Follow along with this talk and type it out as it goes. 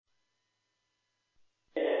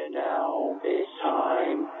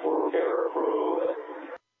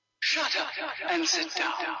and sit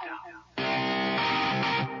down.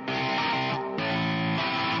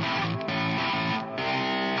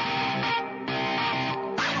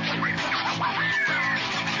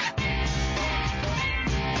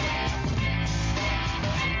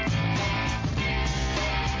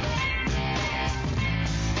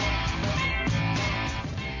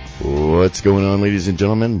 What's going on, ladies and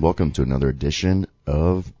gentlemen? Welcome to another edition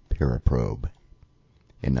of Paraprobe.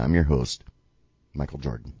 And I'm your host, Michael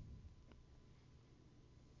Jordan.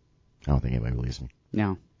 I don't think anybody believes me.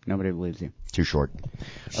 No, nobody believes you. Too short.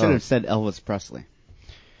 Should have said Elvis Presley.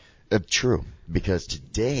 True, because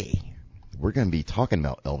today we're going to be talking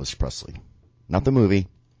about Elvis Presley. Not the movie.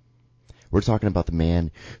 We're talking about the man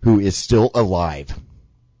who is still alive.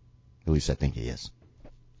 At least I think he is.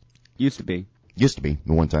 Used to be at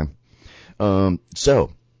one time.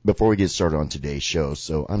 So before we get started on today's show,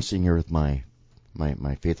 so I'm sitting here with my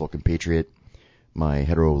faithful compatriot, my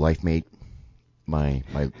hetero life mate, my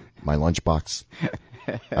lunchbox.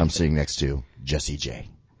 I'm sitting next to Jesse J.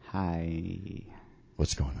 Hi.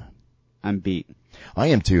 What's going on? I'm beat. I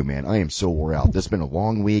am too, man. I am so wore out. This has been a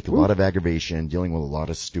long week, a lot of aggravation, dealing with a lot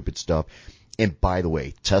of stupid stuff. And by the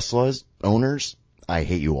way, Tesla's owners, I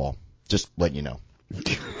hate you all. Just letting you know.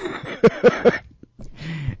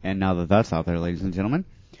 And now that that's out there, ladies and gentlemen,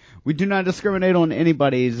 we do not discriminate on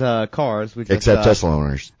anybody's cars. We just, Except Tesla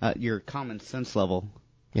owners. Your common sense level.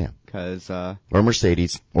 Yeah. Because or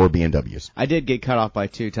Mercedes or BMWs. I did get cut off by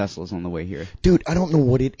 2 Teslas on the way here. Dude, I don't know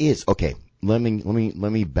what it is. Okay, let me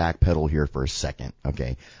backpedal here for a second.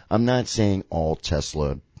 Okay, I'm not saying all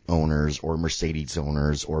Tesla owners or Mercedes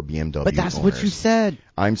owners or BMW But that's owners. what you said.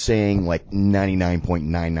 I'm saying like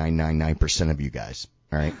 99.9999% of you guys.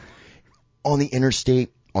 All right, on the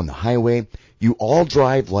interstate, on the highway, you all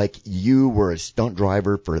drive like you were a stunt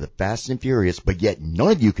driver for the Fast and Furious, but yet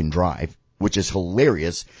none of you can drive, which is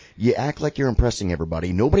hilarious. You act like you're impressing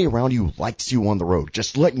everybody. Nobody around you likes you on the road.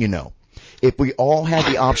 Just letting you know. If we all had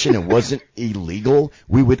the option and wasn't illegal,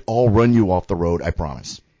 we would all run you off the road, I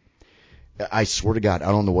promise. I swear to God,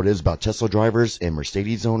 I don't know what it is about Tesla drivers and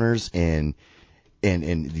Mercedes owners and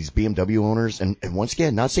these BMW owners. And once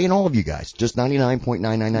again, not saying all of you guys, just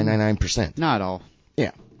 99.9999%. Not all.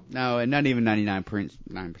 Yeah. No, and not even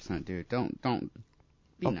 99.9%, dude. Don't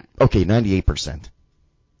be nice. Okay, 98%.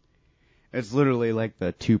 It's literally like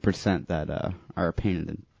the 2% that are a pain in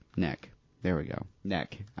the neck. There we go.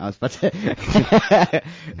 Neck. I was about to...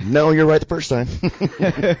 No, you're right the first time.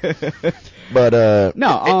 But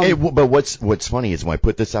no. But what's funny is when I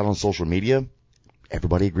put this out on social media,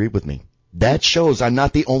 everybody agreed with me. That shows I'm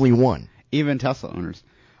not the only one. Even Tesla owners.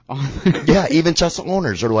 Yeah, even Tesla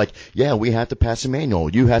owners are like, yeah, we have to pass a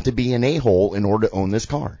manual. You have to be an a-hole in order to own this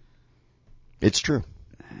car. It's true.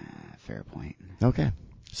 Fair point. Okay.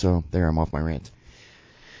 So there, I'm off my rant.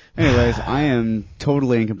 Anyways, I am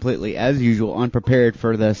totally and completely, as usual, unprepared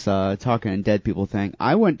for this talking and dead people thing.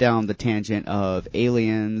 I went down the tangent of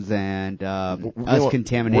aliens and us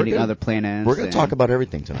contaminating other planets. We're going to talk about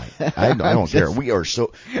everything tonight. I don't care. We are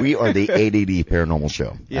the ADD Paranormal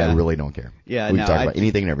Show. Yeah. I really don't care. Yeah, we can talk about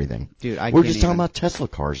anything and everything. Dude, we're just talking about Tesla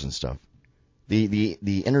cars and stuff. The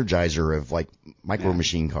Energizer of like micro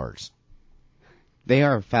machine cars. They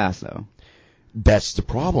are fast though. That's the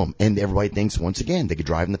problem. And everybody thinks, once again, they could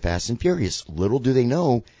drive in the Fast and Furious. Little do they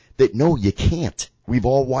know that, no, you can't. We've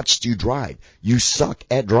all watched you drive. You suck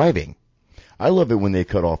at driving. I love it when they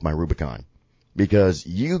cut off my Rubicon. Because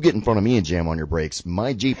you get in front of me and jam on your brakes,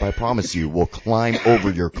 my Jeep, I promise you, will climb over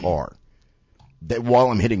your car while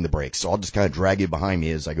I'm hitting the brakes. So I'll just kind of drag you behind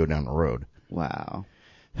me as I go down the road. Wow.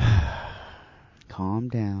 Calm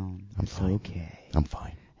down. It's fine. Okay. I'm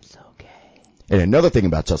fine. It's okay. And another thing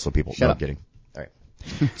about Tesla people. Shut up. I'm kidding. All right.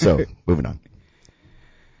 So, moving on.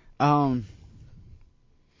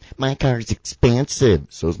 My car is expensive.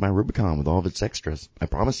 So is my Rubicon with all of its extras. I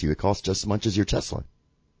promise you, it costs just as much as your Tesla.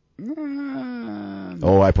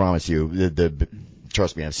 Oh, I promise you.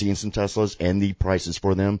 Trust me, I've seen some Teslas, and the prices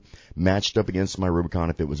for them matched up against my Rubicon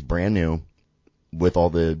if it was brand new with all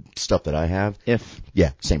the stuff that I have.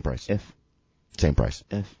 Yeah, same price. Same price.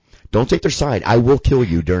 Don't take their side. I will kill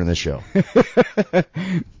you during the show.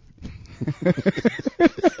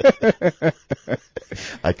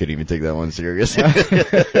 I couldn't even take that one serious.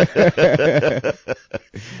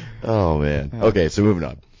 Oh, man. Okay, so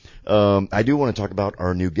moving on. I do want to talk about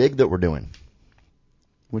our new gig that we're doing.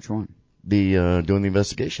 Which one? Doing the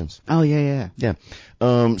investigations. Oh, yeah. Yeah.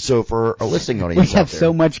 So for our listening audience we have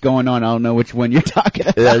so much going on, I don't know which one you're talking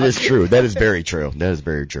about. That is true. That is very true. That is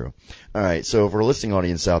very true. All right. So for our listening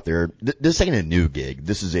audience out there, this ain't a new gig.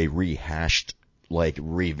 This is a rehashed,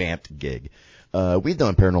 revamped gig. We've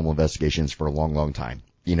done paranormal investigations for a long, long time.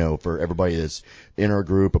 for everybody that's in our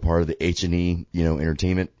group, a part of the H&E,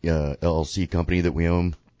 Entertainment, LLC company that we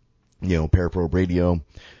own, Paraprobe Radio,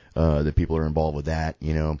 the people are involved with that,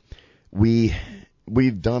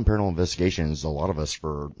 we've done paranormal investigations, a lot of us,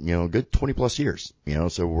 for, a good 20 plus years,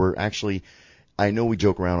 so we're actually, I know we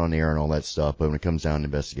joke around on air and all that stuff, but when it comes down to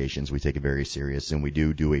investigations, we take it very serious, and we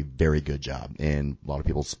do a very good job, and a lot of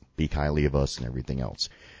people speak highly of us and everything else.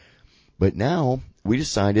 But now, we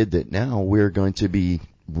decided that now we're going to be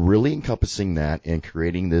really encompassing that and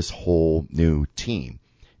creating this whole new team,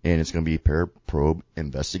 and it's going to be Paraprobe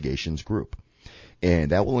Investigations Group.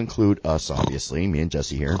 And that will include us, obviously, me and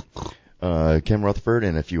Jesse here. Kim Rutherford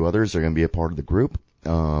and a few others are going to be a part of the group.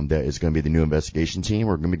 That is going to be the new investigation team.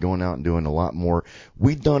 We're going to be going out and doing a lot more.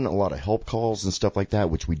 We've done a lot of help calls and stuff like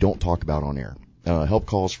that, which we don't talk about on air. Help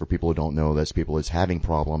calls, for people who don't know, that's people that's having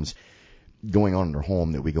problems going on in their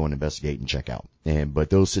home that we go and investigate and check out. But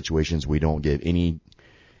those situations, we don't give any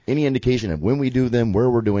indication of when we do them, where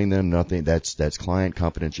we're doing them, nothing. That's client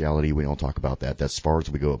confidentiality. We don't talk about that. That's as far as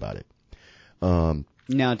we go about it.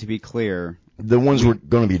 Now, to be clear, the ones we're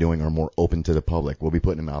going to be doing are more open to the public. We'll be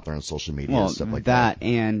putting them out there on social media and stuff like that.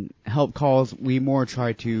 And help calls, we more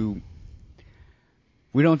try to,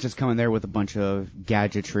 we don't just come in there with a bunch of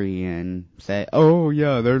gadgetry and say, oh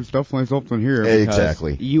yeah, there's definitely something here.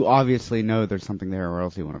 Exactly. You obviously know there's something there, or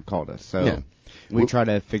else you wouldn't have called us. So we try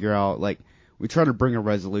to figure out, we try to bring a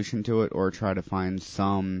resolution to it, or try to find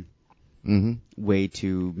some way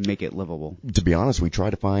to make it livable. To be honest, we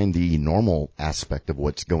try to find the normal aspect of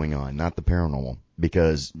what's going on, not the paranormal,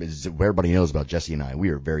 because as everybody knows about Jesse and I, we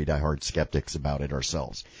are very diehard skeptics about it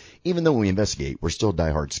ourselves. Even though we investigate, we're still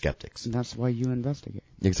diehard skeptics. And that's why you investigate.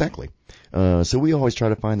 Exactly. So we always try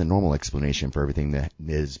to find the normal explanation for everything that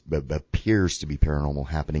appears to be paranormal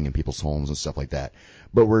happening in people's homes and stuff like that.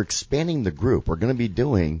 But we're expanding the group. We're going to be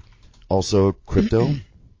doing also cryptid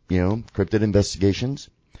investigations.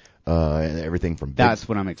 And everything from that's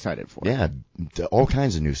what I'm excited for. Yeah, all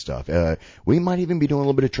kinds of new stuff. We might even be doing a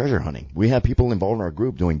little bit of treasure hunting. We have people involved in our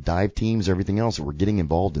group doing dive teams, everything else. We're getting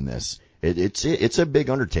involved in this. It's a big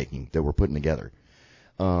undertaking that we're putting together.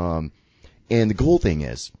 And the cool thing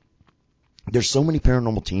is, there's so many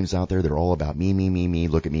paranormal teams out there that are all about me.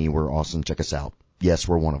 Look at me, we're awesome. Check us out. Yes,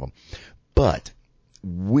 we're one of them. But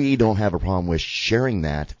we don't have a problem with sharing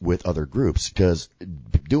that with other groups, because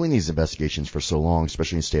doing these investigations for so long,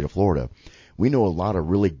 especially in the state of Florida, we know a lot of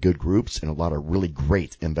really good groups and a lot of really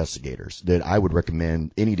great investigators that I would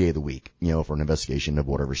recommend any day of the week, for an investigation of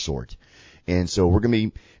whatever sort. And so we're going to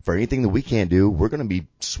be, for anything that we can't do, we're going to be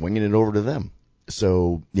swinging it over to them.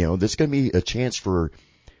 So, there's going to be a chance to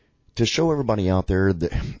show everybody out there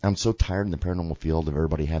that I'm so tired in the paranormal field of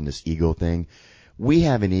everybody having this ego thing. We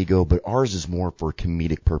have an ego, but ours is more for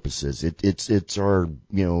comedic purposes. It's our,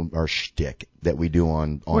 our shtick that we do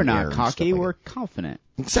on We're air not cocky, we're that. confident.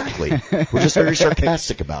 Exactly. We're just very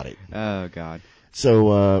sarcastic about it. Oh, God.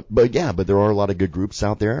 So, but there are a lot of good groups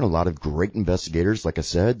out there and a lot of great investigators, like I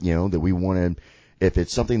said, that we want to, if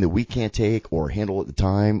it's something that we can't take or handle at the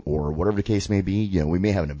time or whatever the case may be, we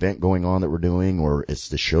may have an event going on that we're doing, or it's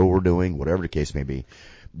the show we're doing, whatever the case may be,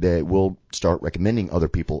 that we'll start recommending other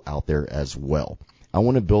people out there as well. I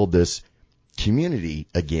want to build this community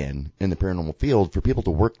again in the paranormal field for people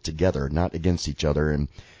to work together, not against each other, and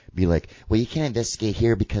be like, well, you can't investigate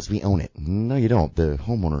here because we own it. No, you don't. The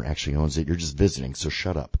homeowner actually owns it. You're just visiting, so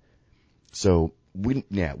shut up. So, we're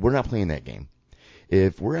not playing that game.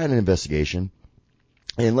 If we're at an investigation,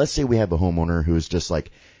 and let's say we have a homeowner who's just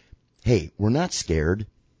like, hey, we're not scared.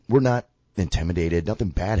 We're not intimidated. Nothing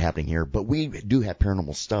bad happening here, but we do have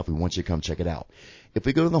paranormal stuff. We want you to come check it out. If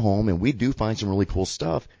we go to the home and we do find some really cool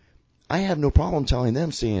stuff, I have no problem telling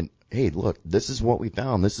them, saying, hey, look, this is what we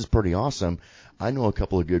found. This is pretty awesome. I know a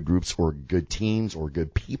couple of good groups or good teams or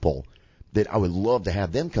good people that I would love to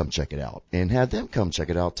have them come check it out, and have them come check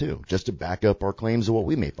it out too, just to back up our claims of what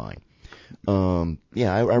we may find. I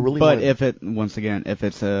really. But if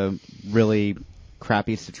it's a really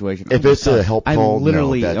crappy situation, if it's a help call, I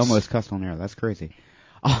literally almost cussed on air. That's crazy.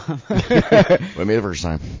 I made it first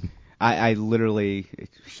time. I literally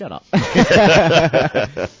shut up.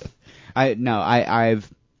 I've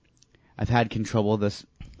had trouble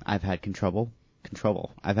controlling.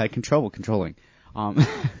 I've had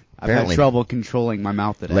trouble controlling my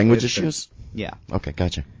mouth today. Language issues? Yeah. Okay,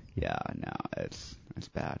 gotcha. Yeah, no, it's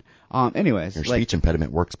bad. Anyways, your speech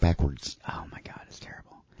impediment works backwards. Oh my God, it's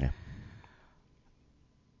terrible. Yeah.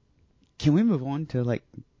 Can we move on to dead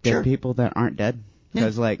Sure. people that aren't dead?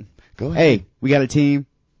 Because go ahead. Hey, we got a team.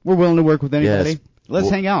 We're willing to work with anybody. Yes. Let's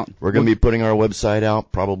hang out. We're going to be putting our website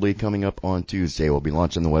out probably coming up on Tuesday. We'll be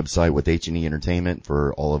launching the website with H&E Entertainment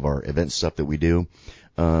for all of our event stuff that we do.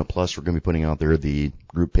 Plus, we're going to be putting out there the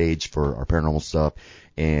group page for our paranormal stuff,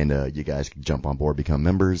 and you guys can jump on board, become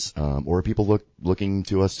members, or people looking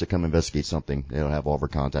to us to come investigate something. They'll have all of our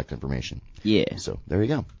contact information. Yeah. So there you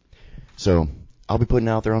go. So I'll be putting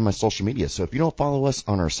it out there on my social media. So if you don't follow us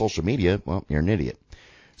on our social media, well, you're an idiot.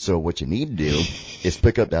 So what you need to do is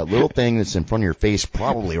pick up that little thing that's in front of your face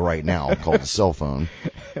probably right now called a cell phone,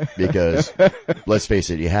 because let's face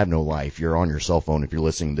it, you have no life. You're on your cell phone. If you're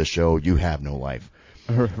listening to this show, you have no life.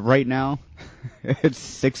 Right now, it's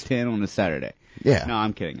 6:10 on a Saturday. Yeah. No,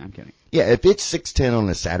 I'm kidding. Yeah, if it's 6:10 on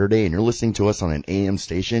a Saturday and you're listening to us on an AM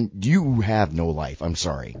station, you have no life. I'm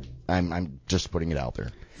sorry. I'm just putting it out there.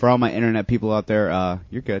 For all my internet people out there,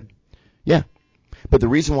 you're good. Yeah. But the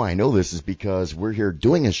reason why I know this is because we're here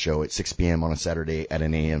doing a show at 6 p.m. on a Saturday at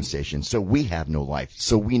an AM station, so we have no life.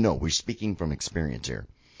 So we know. We're speaking from experience here.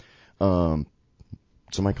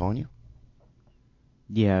 Somebody calling you?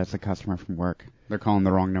 Yeah, it's a customer from work. They're calling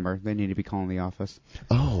the wrong number. They need to be calling the office.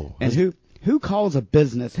 Oh. And who calls a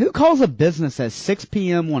business? Who calls a business at 6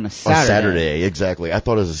 p.m. on a Saturday? On Saturday, exactly. I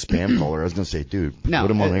thought it was a spam caller. I was going to say, dude, no, put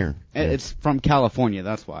them on air. It's from California,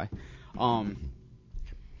 that's why.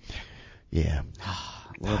 Yeah.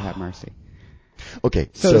 Lord have mercy. Okay,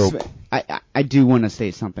 so I do want to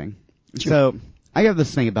state something. Sure. So I have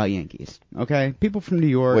this thing about Yankees, okay? People from New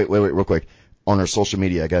York. Wait, real quick. On our social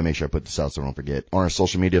media, I gotta make sure I put this out so I don't forget. On our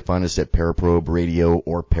social media, find us at Paraprobe Radio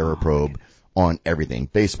or Paraprobe on everything.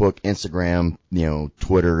 Facebook, Instagram,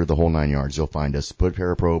 Twitter, the whole 9 yards. You'll find us. Put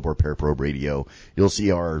Paraprobe or Paraprobe Radio. You'll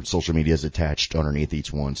see our social medias attached underneath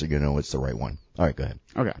each one, so you know it's the right one. All right, go ahead.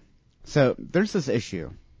 Okay. So there's this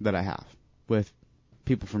issue that I have with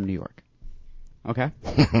people from New York. Okay?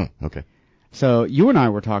 Okay. So you and I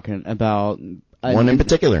were talking about one in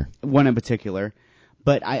particular. One in particular.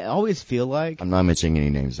 But I always feel like I'm not mentioning any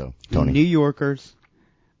names though. Tony. New Yorkers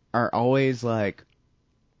are always like,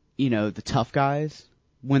 the tough guys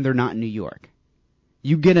when they're not in New York.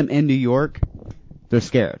 You get them in New York, they're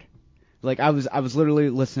scared. Like I was literally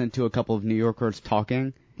listening to a couple of New Yorkers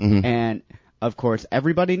talking, and of course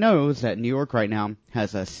everybody knows that New York right now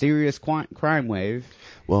has a serious crime wave.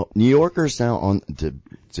 Well, New Yorkers now,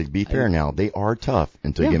 to be fair now, they are tough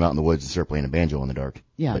until you get out in the woods and start playing a banjo in the dark.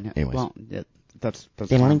 Yeah. But anyways. Well, that's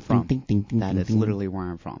where I'm from. That is literally where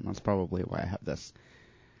I'm from. That's probably why I have this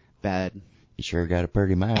bad. You sure got a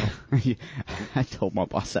pretty mouth. I told my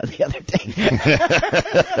boss that the other day.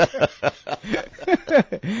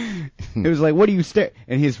 It was like, what do you stare?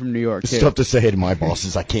 And he's from New York, too. It's tough to say to my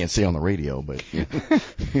bosses. I can't say on the radio, but. Yeah.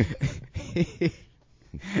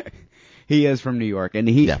 He is from New York, and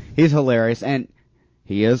he's hilarious, and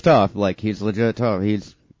he is tough. Like, he's legit tough.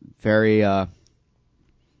 He's very,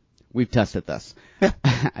 we've tested this.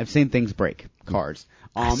 I've seen things break. Cars.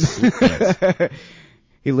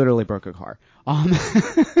 He literally broke a car.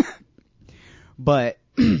 But,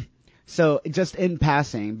 so, just in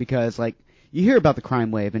passing, because, like, you hear about the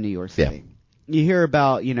crime wave in New York City. Yeah. You hear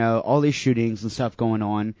about, all these shootings and stuff going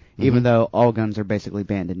on, even though all guns are basically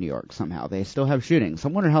banned in New York somehow. They still have shootings.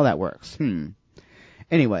 I'm wondering how that works.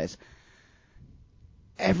 Anyways,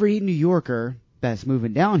 every New Yorker that's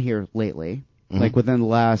moving down here lately, like within the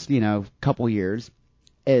last, couple years,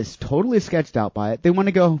 is totally sketched out by it. They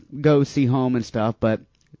want to go see home and stuff, but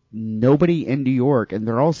nobody in New York, and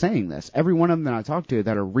they're all saying this. Every one of them that I talk to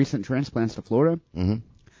that are recent transplants to Florida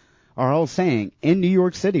are all saying, in New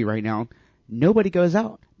York City right now, nobody goes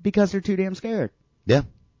out because they're too damn scared. Yeah,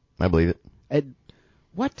 I believe it.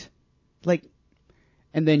 What? Like,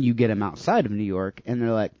 and then you get them outside of New York, and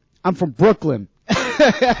they're like, I'm from Brooklyn.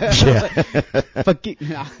 Yeah. Forget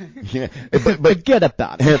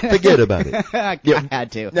about it. Forget about it. I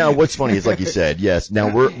had to. Now, what's funny is, like you said, yes,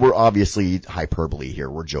 now we're obviously hyperbole here.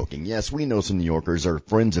 We're joking. Yes, we know some New Yorkers are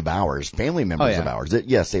friends of ours, family members of ours.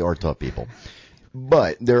 Yes, they are tough people.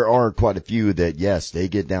 But there are quite a few that, yes, they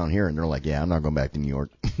get down here and they're like, yeah, I'm not going back to New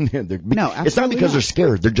York. No, it's not because they're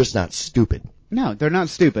scared. They're just not stupid. No, they're not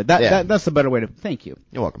stupid. That's the better way to. Thank you.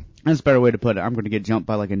 You're welcome. That's a better way to put it. I'm going to get jumped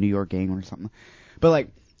by like a New York gang or something. But like,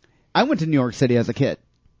 I went to New York City as a kid.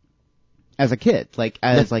 Like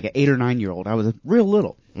as like an 8 or 9 year old, I was real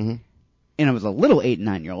little, and I was a little 8 and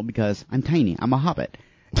 9 year old because I'm tiny. I'm a hobbit,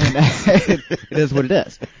 and it is what it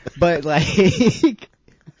is. But like.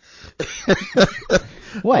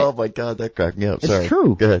 What? Oh my God, that cracked me up. Sorry. It's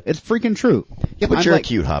true. Go ahead. It's freaking true. Yeah, but you're a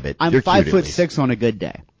cute hobbit. I'm you're 5'6" on a good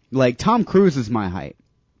day. Like Tom Cruise is my height.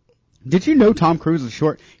 Did you know Tom Cruise is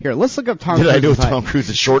short? Here, let's look up Tom Cruise. Did I know Tom Cruise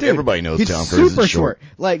is short? Dude, everybody knows Tom Cruise is short. He's super short.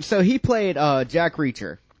 Like, so he played Jack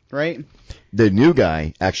Reacher, right? The new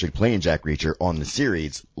guy actually playing Jack Reacher on the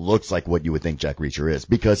series looks like what you would think Jack Reacher is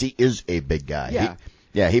because he is a big guy. Yeah.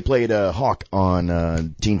 Yeah, he played Hawk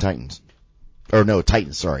on Teen Titans. Or no,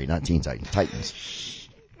 Titans, sorry, not Teen Titans, Titans.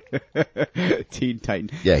 Teen Titan.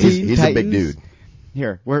 Yeah, he's a big dude.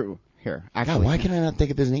 Here. Actually, God, why can I not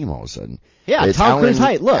think of his name all of a sudden? Yeah, it's Tom Cruise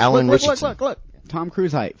height. Look. Richardson. Tom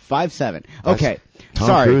Cruise height, 5'7". Okay.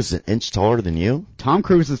 Tom Cruise is an inch taller than you? Tom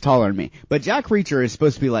Cruise is taller than me. But Jack Reacher is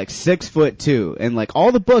supposed to be like 6'2", and like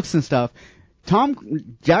all the books and stuff,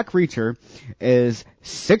 Jack Reacher is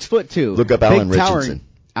 6'2". Look up Alan Richardson.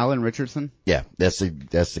 Alan Richardson? Yeah, that's the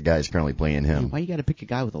guy who's currently playing him. Why you gotta pick a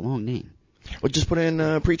guy with a long name? Well, just put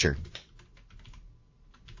in Preacher.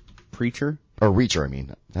 Preacher? Or Reacher, I mean.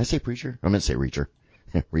 Did I say Preacher? I meant to say Reacher.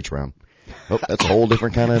 Reach around. Oh, that's a whole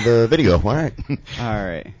different kind of video. All right.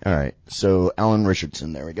 All right. So, Alan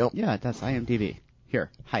Richardson. There we go. Yeah, that's IMDb. Here,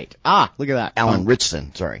 height. Ah, look at that. Alan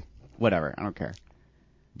Richardson. Sorry. Whatever. I don't care.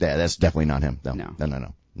 Yeah, that's definitely not him. No.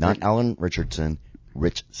 Not Alan Richardson.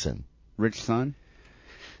 Richson. Richson?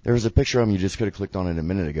 There was a picture of him. You just could have clicked on it a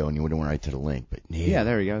minute ago, and you would have went right to the link. But yeah,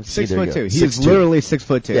 there you go. See, 6'2". He is literally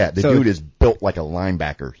 6'2". Yeah, the dude is built like a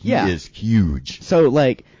linebacker. He is huge. So,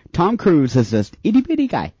 like, Tom Cruise is this itty bitty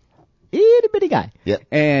guy. Yeah.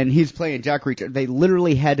 And he's playing Jack Reacher. They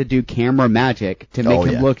literally had to do camera magic to make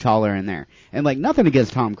him look taller in there. And like nothing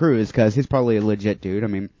against Tom Cruise because he's probably a legit dude. I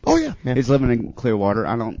mean, he's living in Clearwater.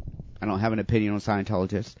 I don't have an opinion on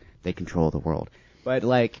Scientologists. They control the world. But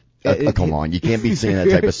like, come on, you can't be saying that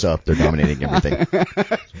type of stuff. They're dominating everything.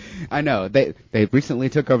 I know they recently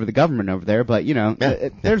took over the government over there, but you know,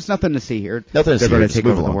 there's nothing to see here. Nothing to see. They're going to take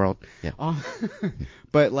over the world. Yeah.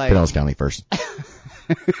 But like, Pinellas County first.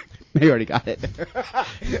 They already got it.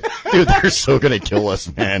 Dude, they're so gonna kill us,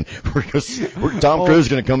 man. Tom Cruise is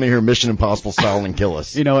gonna come in here Mission Impossible style and kill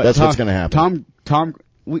us. You know what? That's what's gonna happen.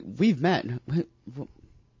 We've met.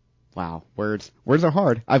 Wow, words are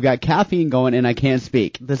hard. I've got caffeine going and I can't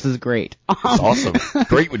speak. This is great. It's awesome.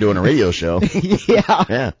 Great we're doing a radio show.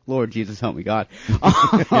 Yeah. Lord Jesus, help me God.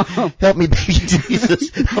 Help me, baby Jesus.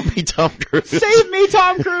 Help me, Tom Cruise. Save me,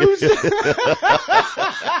 Tom Cruise.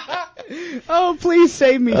 Oh, please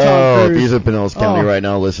save me, Tom Cruise. If he's in Pinellas County right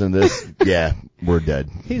now listening to this, yeah, we're dead.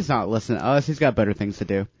 He's not listening to us. He's got better things to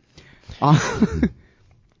do.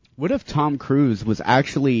 What if Tom Cruise was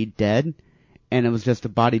actually dead? And it was just a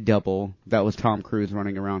body double that was Tom Cruise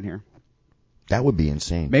running around here. That would be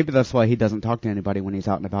insane. Maybe that's why he doesn't talk to anybody when he's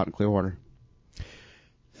out and about in Clearwater.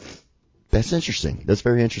 That's interesting. That's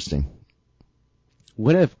very interesting.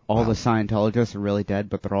 What if all the Scientologists are really dead,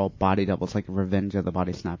 but they're all body doubles, like Revenge of the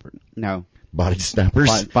Body Snapper? No. Body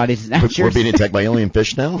snappers? Body snatchers. We're being attacked by alien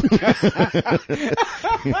fish now?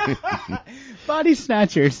 Body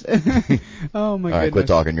snatchers. Oh, my goodness. All right, quit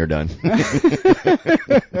talking. You're done.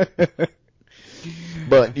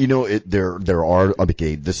 But, you know, there are,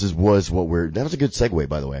 okay, that was a good segue,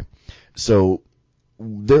 by the way. So,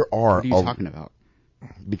 there are. What are you talking about?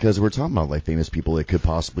 Because we're talking about, like, famous people that could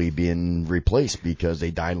possibly be replaced because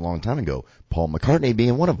they died a long time ago. Paul McCartney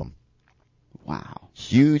being one of them. Wow.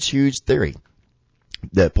 Huge theory.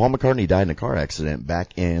 That Paul McCartney died in a car accident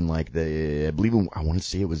back in, like, I want to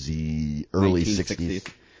say it was the early 60s.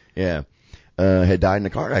 Yeah. Had died in a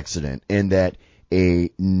car accident. And that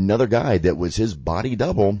another guy that was his body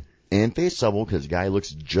double and face double, because the guy looks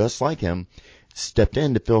just like him, stepped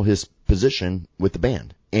in to fill his position with the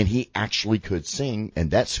band. And he actually could sing,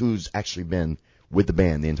 and that's who's actually been with the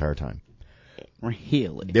band the entire time.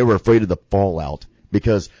 Really? They were afraid of the fallout,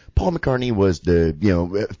 because Paul McCartney was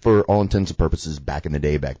for all intents and purposes back in the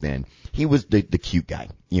day, back then, he was the cute guy,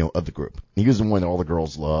 of the group. He was the one that all the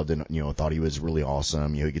girls loved and, thought he was really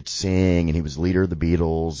awesome. He could sing, and he was the leader of the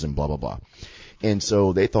Beatles, and blah, blah, blah. And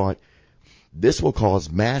so they thought, this will cause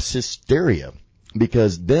mass hysteria,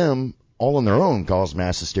 because them, all on their own, caused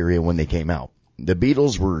mass hysteria when they came out. The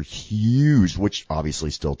Beatles were huge, which obviously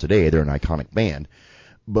still today, they're an iconic band.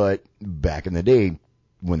 But back in the day,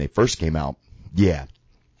 when they first came out, you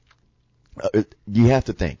have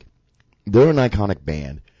to think. They're an iconic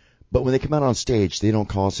band, but when they come out on stage, they don't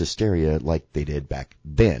cause hysteria like they did back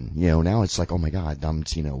then. Now it's like, oh my God, I'm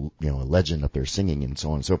seeing a legend up there singing and so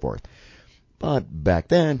on and so forth. But back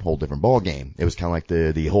then, whole different ball game. It was kind of like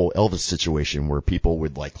the whole Elvis situation where people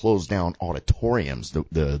would like close down auditoriums,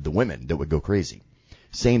 the women that would go crazy.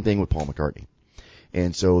 Same thing with Paul McCartney.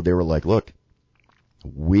 And so they were like, look,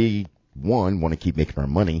 we, want to keep making our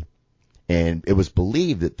money. And it was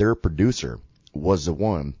believed that their producer was the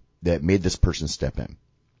one that made this person step in.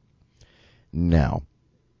 Now,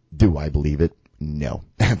 do I believe it? No,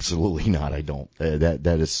 absolutely not. I don't. That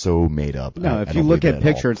is so made up. No, if you look at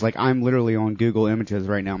pictures, like I'm literally on Google Images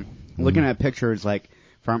right now, looking at pictures like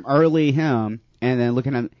from early him and then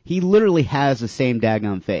looking at him, he literally has the same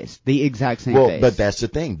daggone face. The exact same face. Well, but that's the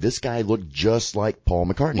thing. This guy looked just like Paul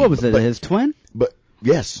McCartney. What was it, his twin? But,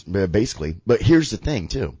 yes, basically. But here's the thing,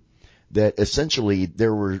 too. That essentially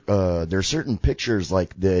there are certain pictures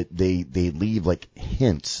like that they leave like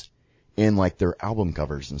hints in like their album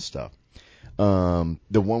covers and stuff. The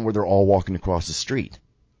one where they're all walking across the street.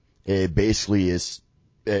 It basically is,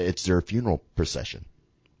 it's their funeral procession.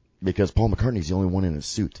 Because Paul McCartney's the only one in a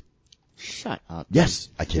suit. Shut up. Yes,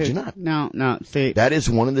 I kid you not. No, see. That is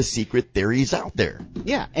one of the secret theories out there.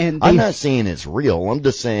 Yeah, and I'm not saying it's real. I'm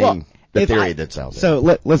just saying the theory that's out there.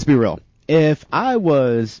 So let's be real. If I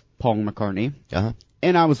was Paul McCartney,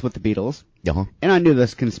 and I was with the Beatles, and I knew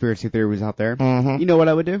this conspiracy theory was out there, you know what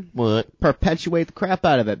I would do? What? Perpetuate the crap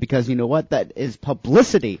out of it, because you know what? That is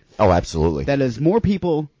publicity. Oh, absolutely. That is more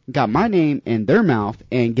people got my name in their mouth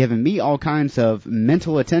and giving me all kinds of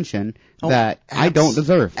mental attention that I don't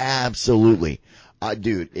deserve. Absolutely.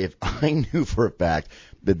 Dude, if I knew for a fact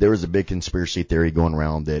that there was a big conspiracy theory going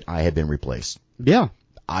around that I had been replaced. Yeah.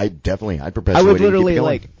 I'd perpetuate it. I would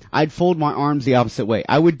literally, I'd fold my arms the opposite way.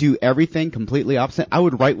 I would do everything completely opposite. I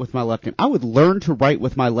would write with my left hand. I would learn to write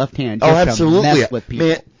with my left hand just to mess with people.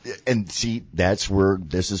 Man, and see, this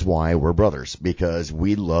is why we're brothers, because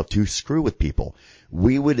we love to screw with people.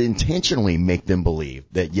 We would intentionally make them believe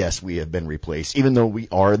that, yes, we have been replaced, even though we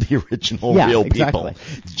are the original real people,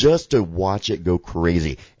 just to watch it go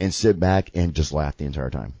crazy and sit back and just laugh the entire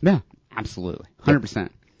time. Yeah, absolutely. 100%.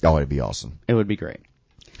 Oh, it'd be awesome. It would be great.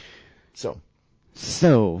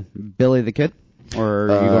 So, Billy the Kid?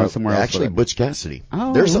 Or are you going somewhere else? Actually, Butch Cassidy.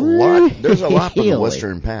 Oh, there's really? a lot from the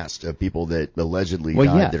Western past of people that allegedly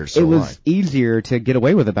died that are still alive. It alive. was easier to get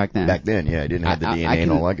away with it back then. Back then, yeah, I didn't have the DNA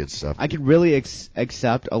and all that good stuff. I could really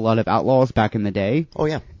accept a lot of outlaws back in the day. Oh,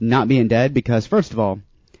 yeah. Not being dead, because first of all,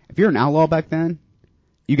 if you're an outlaw back then,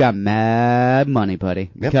 you got mad money,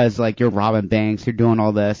 buddy. Yep. Because like you're robbing banks, you're doing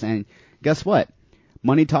all this, and guess what?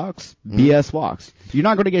 Money talks, BS walks. You're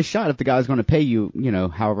not going to get shot if the guy's going to pay you,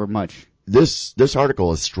 however much. This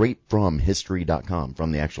article is straight from history.com,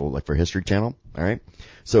 from the actual, for History Channel, alright?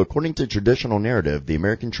 So according to traditional narrative, the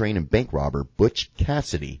American train and bank robber Butch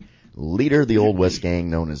Cassidy, leader of the Old West gang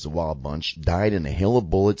known as the Wild Bunch, died in a hail of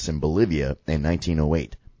bullets in Bolivia in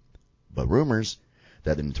 1908. But rumors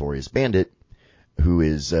that the notorious bandit, who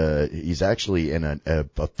is, he's actually in a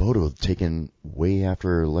photo taken way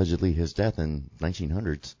after allegedly his death in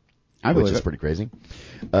 1900s. Which is pretty crazy.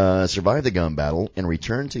 Survived the gun battle and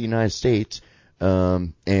returned to the United States.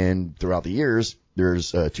 And throughout the years,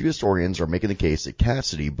 there's two historians are making the case that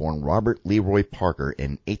Cassidy, born Robert Leroy Parker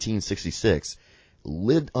in 1866,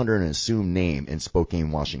 lived under an assumed name in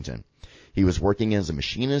Spokane, Washington. He was working as a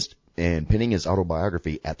machinist and penning his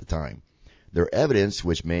autobiography at the time. Their evidence,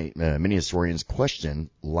 which many historians question,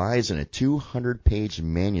 lies in a 200-page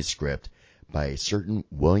manuscript by a certain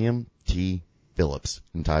William T. Phillips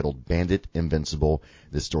entitled Bandit Invincible,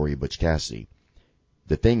 The Story of Butch Cassidy.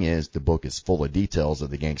 The thing is, the book is full of details of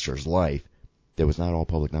the gangster's life that was not all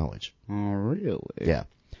public knowledge. Oh, really? Yeah.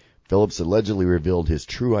 Phillips allegedly revealed his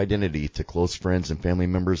true identity to close friends and family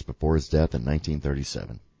members before his death in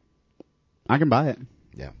 1937. I can buy it.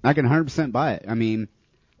 Yeah. I can 100% buy it. I mean,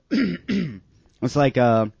 it's like,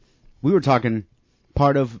 we were talking,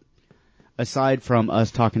 part of, aside from us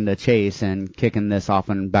talking to Chase and kicking this off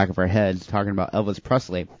in the back of our heads, talking about Elvis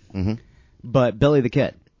Presley, but Billy the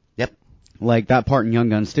Kid. Yep. Like that part in Young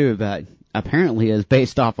Guns too, that apparently is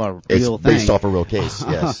based off a real thing. It's based off a real case,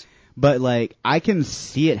 yes. But like, I can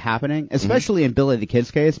see it happening, especially in Billy the Kid's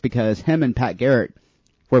case, because him and Pat Garrett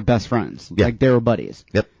were best friends. Yep. Like, they were buddies.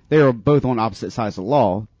 Yep. They were both on opposite sides of the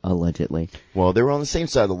law, allegedly. Well, they were on the same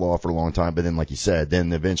side of the law for a long time, but then, like you said,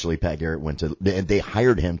 then eventually Pat Garrett went to, and they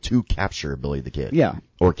hired him to capture Billy the Kid. Yeah.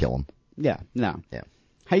 Or kill him. Yeah, no. Yeah.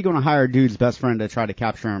 How you going to hire a dude's best friend to try to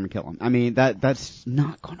capture him and kill him? I mean, that's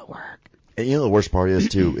not going to work. And the worst part is,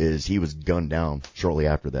 too, is he was gunned down shortly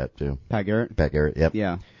after that, too. Pat Garrett? Pat Garrett, yep.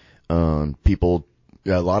 Yeah.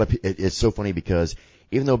 It's so funny because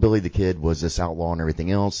even though Billy the Kid was this outlaw and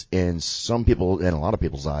everything else, in some people, in a lot of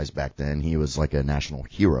people's eyes back then, he was like a national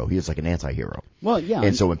hero. He was like an anti-hero. Well, yeah.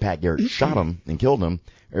 And so when Pat Garrett shot him and killed him,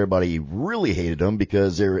 everybody really hated him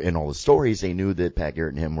because they're, in all the stories, they knew that Pat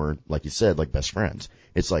Garrett and him were, like you said, like best friends.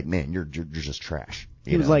 It's like, man, you're just trash.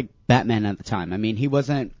 He was like Batman at the time. I mean, he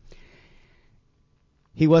wasn't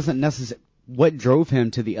necessarily, what drove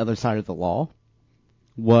him to the other side of the law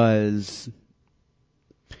was...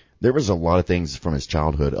 There was a lot of things from his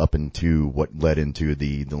childhood up into what led into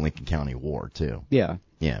the Lincoln County War, too. Yeah.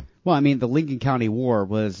 Yeah. Well, I mean, the Lincoln County War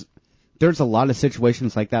was, there's a lot of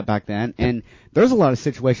situations like that back then, and there's a lot of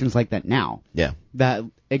situations like that now. Yeah. That,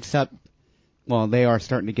 except Well, they are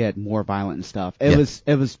starting to get more violent and stuff. Yeah.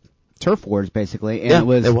 It was turf wars basically, and Yeah,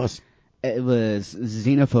 it was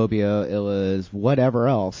xenophobia, it was whatever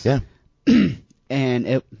else. Yeah.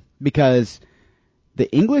 And because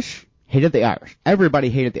the English hated the Irish. Everybody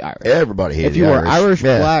hated the Irish. Everybody hated If you the were Irish,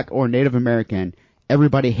 Yeah. Black, or Native American,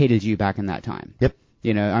 everybody hated you back in that time. Yep.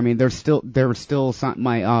 You know, I mean, there was still some,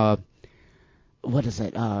 what is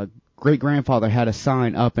it, great grandfather had a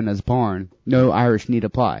sign up in his barn, no Irish need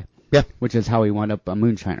apply. Yeah. Which is how he wound up a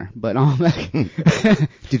moonshiner. But,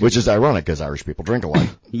 Which is ironic because Irish people drink a lot.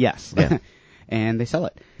 yes. Yeah. And they sell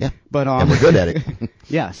it. Yeah. But, and we're good at it.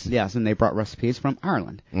 yes, and they brought recipes from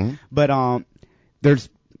Ireland. Mm-hmm. But,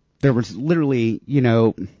 there was literally, you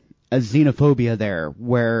know, a xenophobia there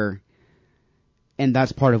where, and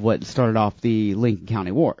that's part of what started off the Lincoln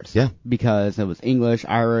County Wars. Yeah. Because it was English,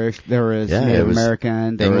 Irish, there was Native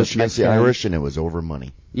American, there English was against the Mexican. Irish, and it was over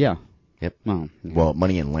money. Yeah. Yep. Well, yeah. Well,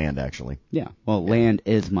 money and land, actually. Yeah. Well, land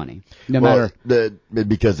is money. No matter.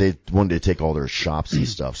 Because they wanted to take all their shops and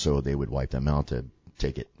stuff, so they would wipe them out to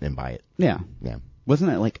take it and buy it. Yeah. Yeah.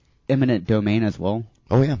 Wasn't it like eminent domain as well?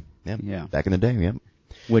 Oh, yeah. Yeah. Yeah. Back in the day, yeah.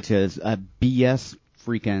 Which is a BS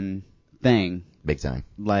freaking thing. Big time.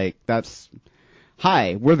 Like, that's,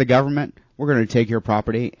 hi, we're the government. We're going to take your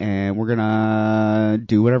property and we're going to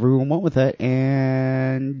do whatever we want with it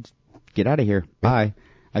and get out of here. Bye.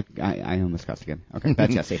 I almost cussed again. Okay,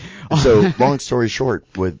 bad Jesse. So, long story short,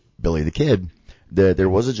 with Billy the Kid, there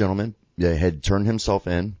was a gentleman that had turned himself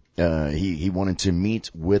in. He wanted to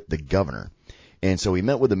meet with the governor. And so he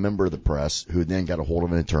met with a member of the press who then got a hold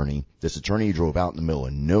of an attorney. This attorney drove out in the middle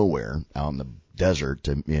of nowhere, out in the desert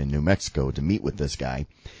in New Mexico to meet with this guy.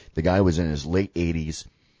 The guy was in his late 80s.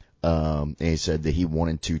 And he said that he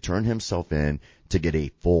wanted to turn himself in to get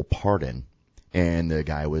a full pardon. And the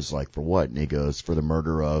guy was like, for what? And he goes, for the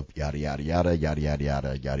murder of yada, yada, yada, yada, yada,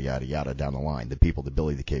 yada, yada, yada, yada, down the line, the people that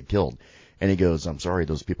Billy the Kid killed. And he goes, I'm sorry,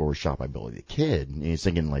 those people were shot by Billy the Kid. And he's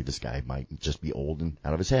thinking, like, this guy might just be old and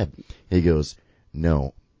out of his head. He goes,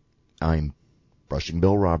 no, I'm brushing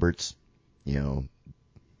Bill Roberts, you know,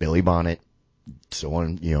 Billy Bonnet, so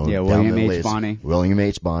on, you know, yeah, down William the H. list. Bonney. William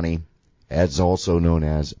H. Bonney, as also known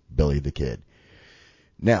as Billy the Kid.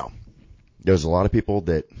 Now, there's a lot of people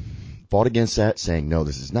that fought against that, saying, no,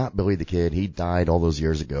 this is not Billy the Kid. He died all those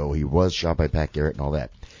years ago. He was shot by Pat Garrett and all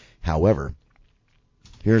that. However,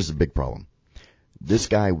 here's the big problem. This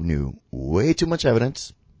guy knew way too much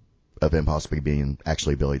evidence of him possibly being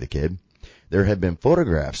actually Billy the Kid. There have been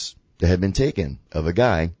photographs that have been taken of a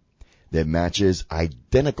guy that matches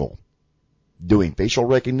identical, doing facial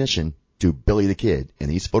recognition to Billy the Kid. And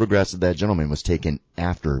these photographs of that gentleman was taken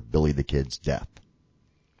after Billy the Kid's death.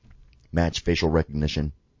 Match facial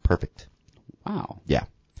recognition. Perfect. Wow. Yeah.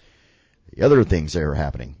 The other things that are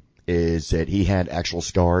happening is that he had actual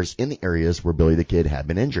scars in the areas where Billy the Kid had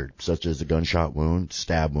been injured, such as a gunshot wound,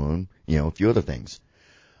 stab wound, you know, a few other things.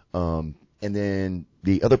 And then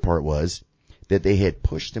the other part was that they had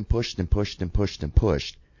pushed and pushed and pushed and pushed and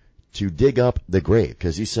pushed to dig up the grave.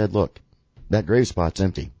 Because he said, look, that grave spot's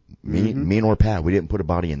empty. Me nor Pat, we didn't put a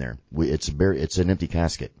body in there. It's an empty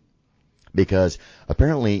casket. Because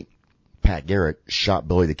apparently Pat Garrett shot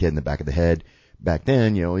Billy the Kid in the back of the head. Back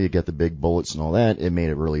then, you know, you get the big bullets and all that. It made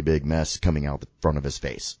a really big mess coming out the front of his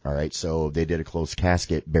face. All right. So they did a closed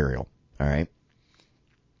casket burial. All right.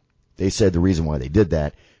 They said the reason why they did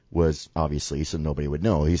that was obviously so nobody would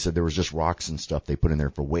know. He said there was just rocks and stuff they put in there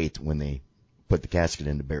for weight when they put the casket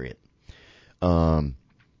in to bury it.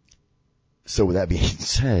 So with that being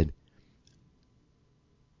said,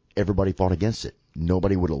 everybody fought against it.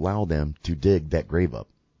 Nobody would allow them to dig that grave up.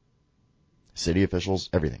 City officials,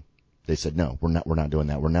 everything. They said, no, we're not doing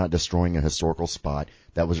that. We're not destroying a historical spot.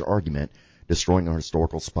 That was their argument. Destroying a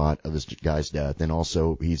historical spot of this guy's death. And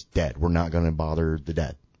also, he's dead. We're not going to bother the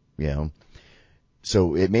dead. You know?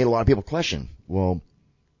 So it made a lot of people question, well,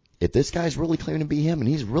 if this guy's really claiming to be him and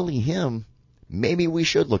he's really him, maybe we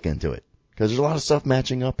should look into it. Because there's a lot of stuff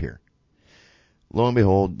matching up here. Lo and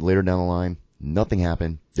behold, later down the line, nothing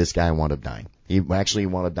happened. This guy wound up dying. He actually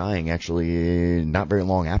wound up dying not very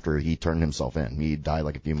long after he turned himself in. He died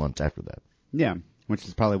like a few months after that. Yeah, which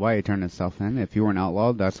is probably why he turned himself in. If you were an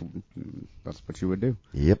outlaw, that's what you would do.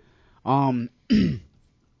 Yep.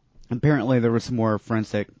 Apparently there was some more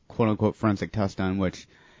forensic, quote unquote, forensic test done, which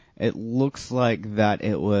it looks like that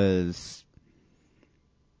it was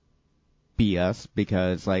BS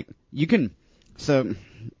because, like, you can, so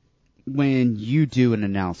when you do an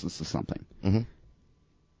analysis of something,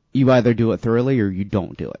 you either do it thoroughly or you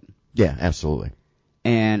don't do it. Yeah, absolutely.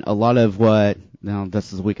 And a lot of now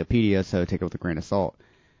this is Wikipedia, so take it with a grain of salt,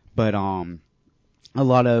 but from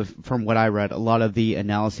what I read, a lot of the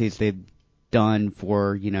analyses done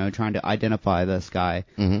for, trying to identify this guy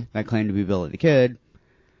that claimed to be Billy the Kid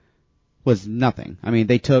was nothing. I mean,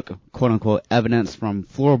 they took, quote unquote, evidence from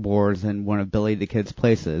floorboards in one of Billy the Kid's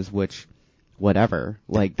places, which, whatever.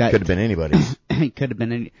 Like, that could have been anybody's. Could have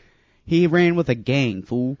been any. He ran with a gang,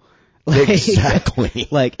 fool. Exactly.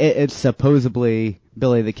 Like, it's supposedly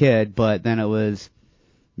Billy the Kid, but then it was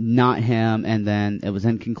not him, and then it was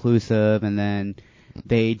inconclusive, and then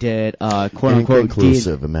they did, quote unquote,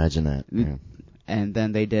 inconclusive. Imagine that. Yeah. And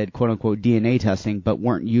then they did, quote unquote, DNA testing, but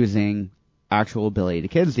weren't using actual Billy the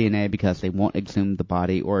Kid's DNA because they won't exhume the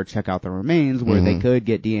body or check out the remains where they could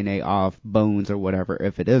get DNA off bones or whatever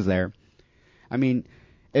if it is there. I mean,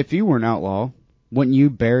 if you were an outlaw, wouldn't you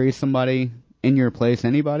bury somebody in your place?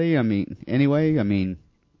 Anybody? I mean, anyway, I mean,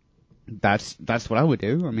 that's what I would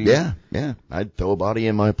do. I mean, yeah. I'd throw a body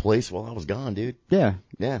in my place while I was gone, dude. Yeah.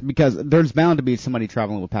 Because there's bound to be somebody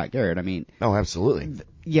traveling with Pat Garrett. I mean, oh, absolutely.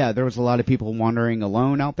 Yeah, there was a lot of people wandering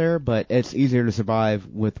alone out there, but it's easier to survive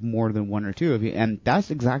with more than one or two of you, and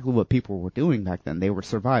that's exactly what people were doing back then. They were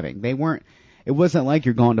surviving. It wasn't like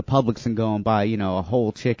you're going to Publix and going buy, a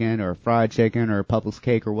whole chicken or a fried chicken or a Publix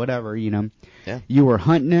cake or whatever, Yeah. You were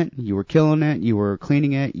hunting it, you were killing it, you were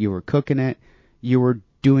cleaning it, you were cooking it, you were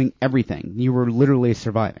doing everything. You were literally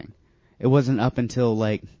surviving. It wasn't up until,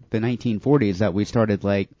 like, the 1940s that we started,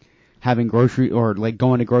 like, having going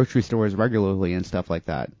to grocery stores regularly and stuff like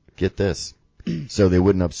that. Get this. So they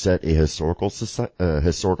wouldn't upset a historical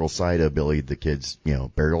site of Billy the Kid's,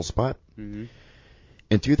 burial spot. Mm-hmm.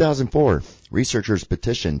 In 2004, researchers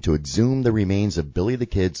petitioned to exhume the remains of Billy the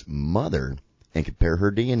Kid's mother and compare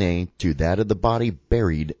her DNA to that of the body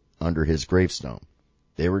buried under his gravestone.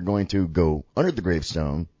 They were going to go under the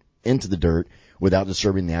gravestone into the dirt without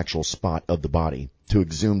disturbing the actual spot of the body to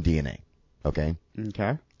exhume DNA. Okay?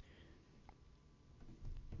 Okay.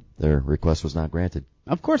 Their request was not granted.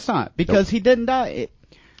 Of course not, because he didn't die.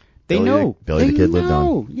 Billy the Kid lived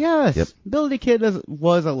on. Yes. Yep. Billy the Kid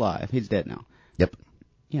was alive. He's dead now. Yep.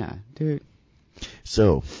 Yeah, dude.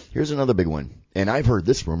 So, here's another big one. And I've heard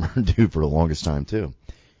this rumor, dude, for the longest time, too.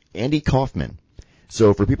 Andy Kaufman.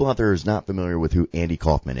 So, for people out there who's not familiar with who Andy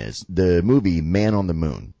Kaufman is, the movie Man on the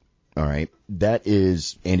Moon, all right, that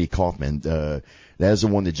is Andy Kaufman. That is the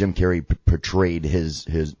one that Jim Carrey portrayed his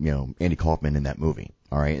Andy Kaufman in that movie,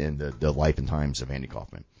 all right, and the life and times of Andy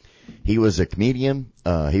Kaufman. He was a comedian.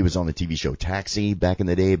 He was on the TV show Taxi back in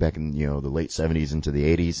the day, back in, the late 70s into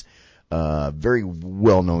the 80s. Very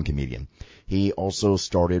well-known comedian. He also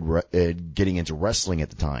started getting into wrestling at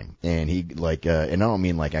the time, and he and I don't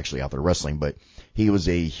mean like actually out there wrestling, but he was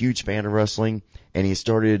a huge fan of wrestling, and he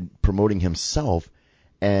started promoting himself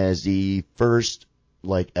as the first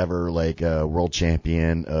ever world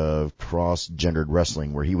champion of cross-gendered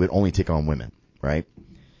wrestling, where he would only take on women, right?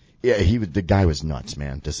 Yeah, the guy was nuts,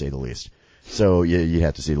 man, to say the least. So yeah, you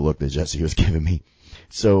have to see the look that Jesse was giving me.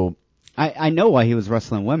 So. I know why he was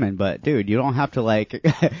wrestling women, but dude, you don't have to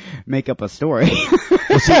make up a story.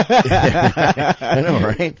 Well, see, I know,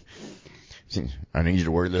 right? See, I need you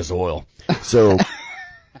to wear this oil. So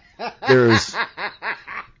there was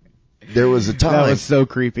a time. That was so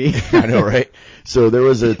creepy. I know, right? So there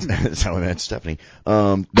was that's how I met Stephanie.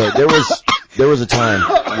 But there was a time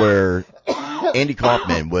where Andy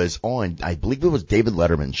Kaufman was on, I believe it was David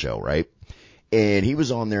Letterman's show, right? And he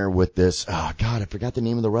was on there with this, oh God, I forgot the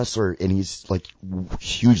name of the wrestler, and he's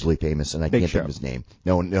hugely famous, and I can't think of his name.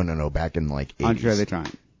 No, back in 80s. Andre the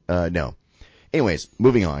Giant. No. Anyways,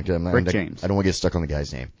 moving on, cause Rick James. I don't want to get stuck on the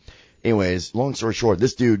guy's name. Anyways, long story short,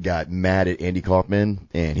 this dude got mad at Andy Kaufman,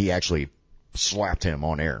 and he actually slapped him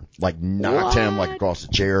on air. Knocked him across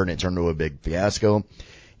the chair, and it turned into a big fiasco.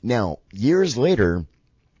 Now, years later,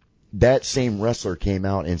 that same wrestler came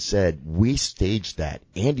out and said, we staged that.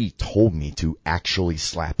 Andy told me to actually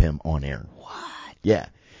slap him on air. What? Yeah.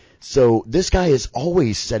 So this guy is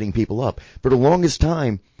always setting people up. For the longest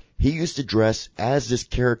time, he used to dress as this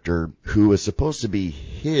character who was supposed to be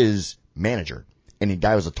his manager. And the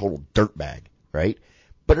guy was a total dirtbag, right?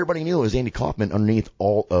 But everybody knew it was Andy Kaufman underneath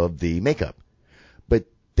all of the makeup. But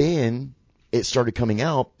then it started coming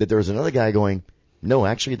out that there was another guy going, no,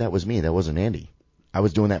 actually that was me. That wasn't Andy. I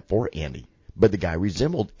was doing that for Andy, but the guy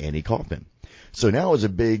resembled Andy Kaufman. So now it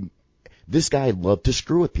was this guy loved to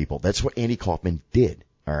screw with people. That's what Andy Kaufman did.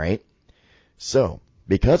 All right. So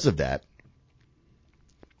because of that,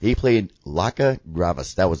 he played Laca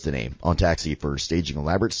Gravis. That was the name on Taxi for staging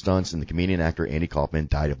elaborate stunts, and the comedian actor Andy Kaufman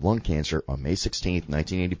died of lung cancer on May 16th,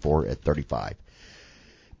 1984 at 35.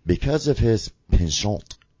 Because of his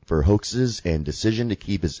penchant for hoaxes and decision to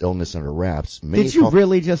keep his illness under wraps. Did you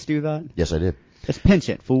really just do that? Yes, I did. Just pinch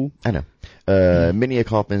it, fool. I know. Many of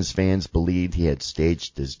Kaufman's fans believed he had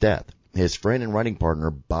staged his death. his friend and writing partner,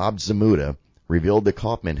 Bob Zamuda, revealed that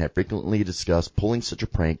Kaufman had frequently discussed pulling such a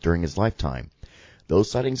prank during his lifetime. Those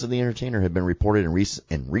sightings of the entertainer have been reported in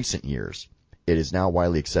recent years. It is now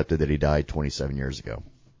widely accepted that he died 27 years ago.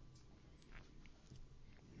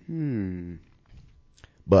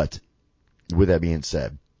 But, with that being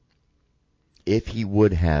said, if he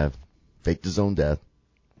would have faked his own death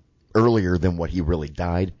earlier than what he really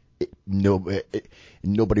died, nobody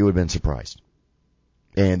would have been surprised.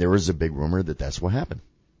 And there was a big rumor that that's what happened.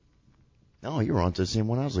 Oh, you were on to the same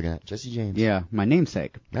one I was looking at, Jesse James. Yeah, my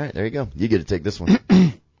namesake. All right, there you go. You get to take this one.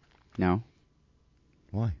 No.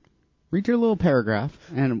 Why? Read your little paragraph,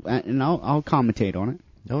 and I'll commentate on it.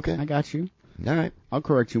 Okay. I got you. All right. I'll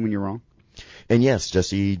correct you when you're wrong. And yes,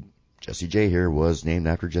 Jesse J here was named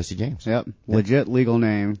after Jesse James. Yep. Legit legal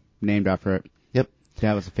name, named after it. Yep.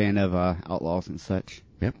 Dad was a fan of Outlaws and such.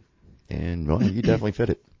 Yep. And, well, you definitely fit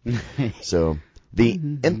it. So, the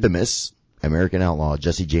infamous American outlaw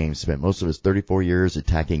Jesse James spent most of his 34 years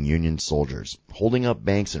attacking Union soldiers, holding up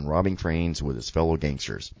banks and robbing trains with his fellow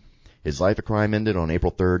gangsters. His life of crime ended on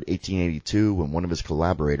April 3rd, 1882, when one of his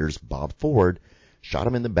collaborators, Bob Ford, shot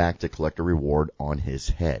him in the back to collect a reward on his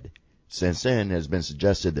head. Since then, it has been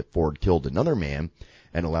suggested that Ford killed another man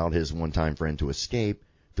and allowed his one-time friend to escape.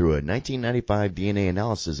 Through a 1995 DNA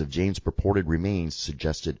analysis of James' purported remains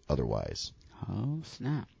suggested otherwise. Oh,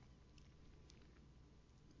 snap.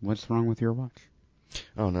 What's wrong with your watch?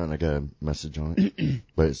 Oh, no, I got a message on it.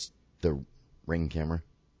 But it's the Ring camera.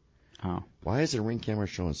 Oh. Why is the Ring camera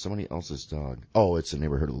showing somebody else's dog? Oh, it's a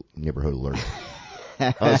neighborhood alert.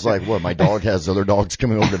 I was like, what, my dog has other dogs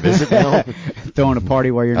coming over to visit now? Throwing a party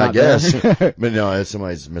while you're not there? I guess. there. But no,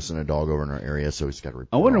 somebody's missing a dog over in our area, so he's got to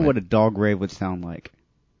report. I wonder on what it. a dog rave would sound like.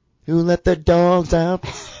 Who let the dogs out?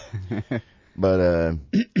 But,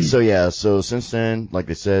 so since then, like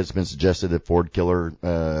I said, it's been suggested that Ford killed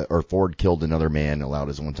another man and allowed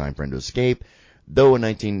his one-time friend to escape, though a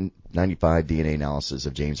 1995 DNA analysis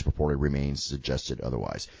of James' purported remains suggested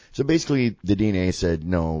otherwise. So basically, the DNA said,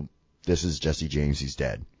 no, this is Jesse James, he's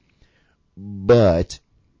dead. But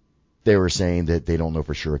they were saying that they don't know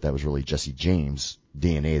for sure if that was really Jesse James'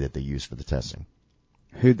 DNA that they used for the testing.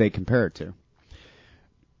 Who'd they compare it to?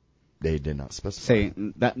 They did not specify. Say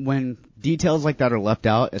that when details like that are left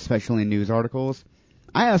out, especially in news articles,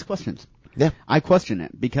 I ask questions. Yeah. I question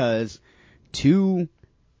it because to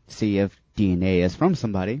see if DNA is from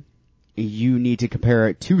somebody, you need to compare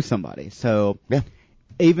it to somebody. So yeah.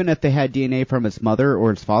 Even if they had DNA from his mother or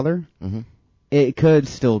his father, it could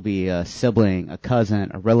still be a sibling, a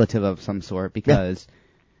cousin, a relative of some sort because...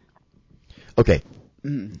 Yeah. Okay.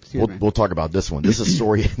 We'll talk about this one. This is a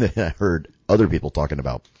story that I heard other people talking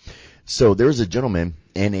about. So there's a gentleman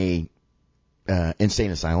in a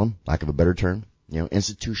insane asylum, lack of a better term,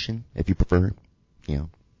 institution, if you prefer,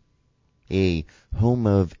 a home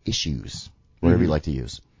of issues, whatever you like to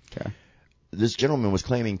use. Okay. This gentleman was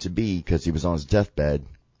claiming to be, because he was on his deathbed,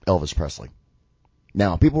 Elvis Presley.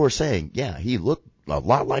 Now, people were saying, yeah, he looked a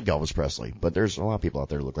lot like Elvis Presley, but there's a lot of people out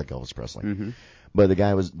there who look like Elvis Presley.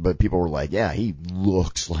 But people were like, yeah, he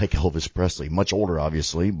looks like Elvis Presley. Much older,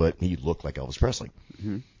 obviously, but he looked like Elvis Presley.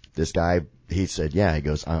 This guy, he said, yeah, he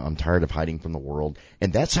goes, I'm tired of hiding from the world.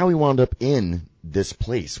 And that's how he wound up in this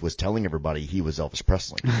place, was telling everybody he was Elvis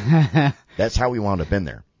Presley. That's how he wound up in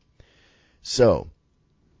there. So,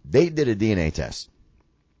 they did a DNA test.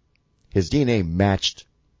 His DNA matched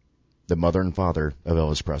the mother and father of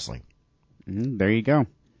Elvis Presley. There you go.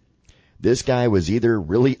 This guy was either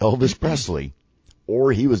really Elvis Presley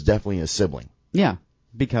or he was definitely a sibling. Yeah,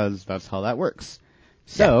 because that's how that works.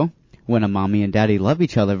 So, when a mommy and daddy love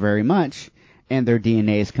each other very much and their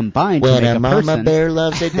DNA is combined to make a person... When a mama bear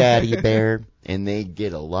loves a daddy bear and they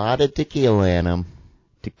get a lot of tequila in them.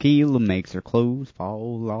 Tequila makes their clothes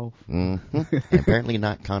fall off. And apparently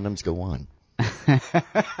not condoms go on.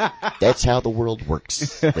 That's how the world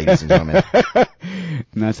works, ladies and gentlemen. And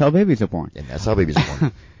that's how babies are born. And that's how babies are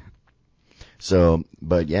born. So,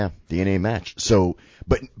 but yeah, DNA match. So,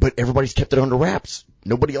 but everybody's kept it under wraps.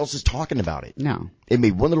 Nobody else is talking about it. No. It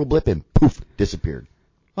made one little blip and poof, disappeared.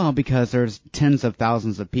 Well, because there's tens of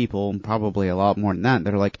thousands of people, and probably a lot more than that,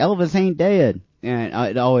 that are like, Elvis ain't dead. And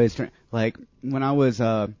it always, like, when I was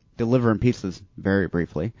delivering pizzas, very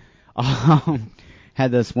briefly,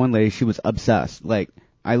 had this one lady, she was obsessed. Like,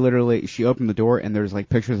 she opened the door and there's like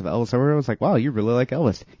pictures of Elvis everywhere. I was like, wow, you really like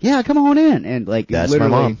Elvis. Yeah, come on in. And like, that's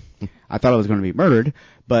literally, my mom. I thought I was going to be murdered,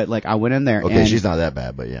 but like, I went in there. Okay, and she's not that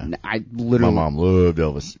bad, but yeah. I literally. My mom loved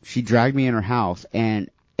Elvis. She dragged me in her house, and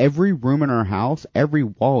every room in her house, every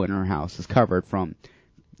wall in her house is covered from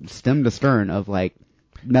stem to stern of like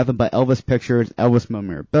nothing but Elvis pictures, Elvis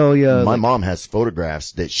memorabilia. My mom has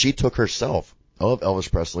photographs that she took herself of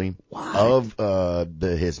Elvis Presley, of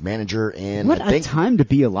his manager, and what I think, a time to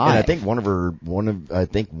be alive. And I think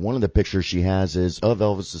one of the pictures she has is of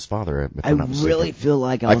Elvis's father. If I I'm not mistaken. really feel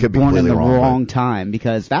like I was could be born in the completely wrong time,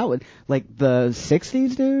 because that would, like, the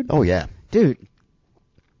 60s, dude. Oh yeah, Dude.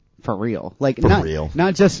 For real. Like, For not, real.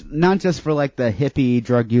 Not just for, like, the hippie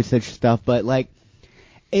drug usage stuff, but, like,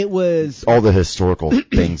 it was... all the historical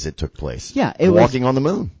things that took place. Yeah, it was... walking on the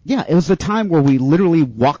moon. Yeah, it was the time where we literally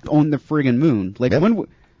walked on the friggin' moon. Like, Yep. when we...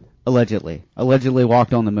 Allegedly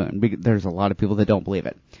walked on the moon. There's a lot of people that don't believe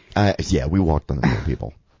it. Yeah, we walked on the moon,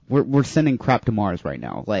 people. We're sending crap to Mars right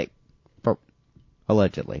now. Like,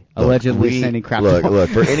 allegedly. Look, Allegedly sending crap to Mars. Look,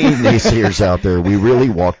 for any naysayers out there, we really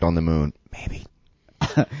walked on the moon. Maybe.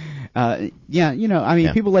 Yeah, you know, I mean,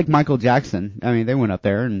 Yeah. people like Michael Jackson, I mean, they went up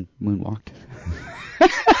there and moonwalked.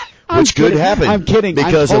 Which could happen. I'm kidding.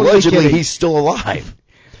 Because I'm totally allegedly kidding. he's still alive.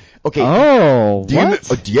 Okay. Oh, Do you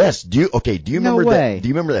what? yes. Do you remember way. that? Do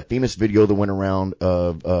you remember that famous video that went around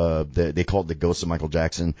of they called the ghost of Michael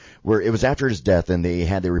Jackson, where it was after his death and they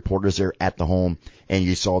had the reporters there at the home and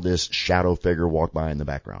you saw this shadow figure walk by in the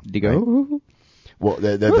background. Did you go? Right? Well,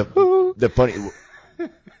 the funny.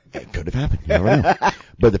 It could have happened. You never know.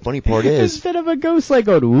 But the funny part is, Instead of a ghost like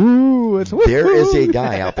going, ooh, it's woo-hoo. there is a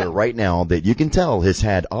guy out there right now that you can tell has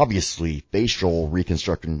had obviously facial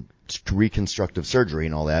reconstructive surgery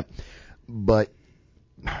and all that. But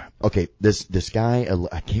okay, this guy,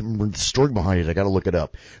 I can't remember the story behind it. I got to look it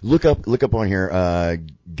up. Look up on here.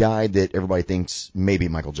 Guy that everybody thinks may be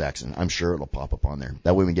Michael Jackson. I'm sure it'll pop up on there.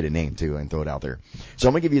 That way we can get a name too and throw it out there. So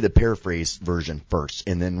I'm gonna give you the paraphrase version first,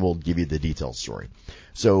 and then we'll give you the detailed story.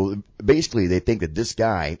 So basically, they think that this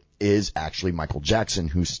guy is actually Michael Jackson,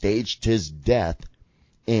 who staged his death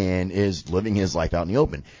and is living his life out in the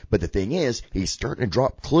open. But the thing is, he's starting to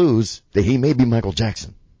drop clues that he may be Michael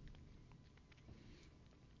Jackson.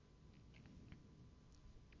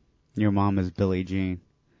 Your mom is Billie Jean.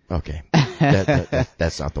 Okay,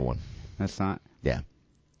 that's not the one. That's not. Yeah,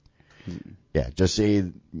 yeah. Just say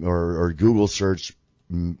or Google search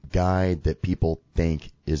guy that people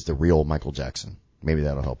think is the real Michael Jackson. Maybe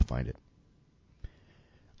that'll help find it.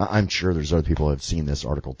 I'm sure there's other people who have seen this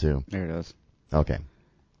article too. There it is. Okay.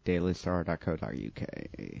 dailystar.co.uk.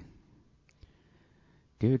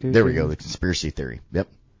 There we go. The conspiracy theory. Yep.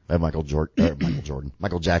 Michael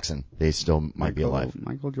Jackson. They still might be alive.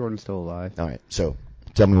 Michael Jordan's still alive. All right. So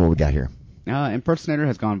tell me what we got here. Impersonator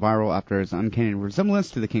has gone viral after his uncanny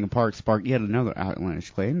resemblance to the King of Park sparked yet another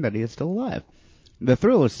outlandish claim that he is still alive. The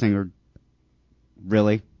Thriller singer...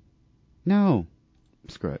 Really? No.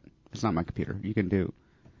 Screw it. It's not my computer. You can do...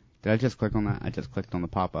 Did I just click on that? I just clicked on the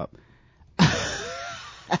pop-up.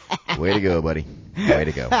 Way to go, buddy. Way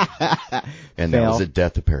to go. And Fail. that was a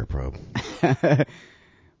death of Paraprobe.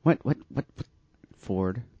 What?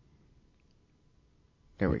 Ford.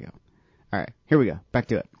 There we go. Alright, here we go. Back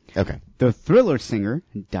to it. Okay. The Thriller singer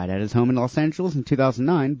died at his home in Los Angeles in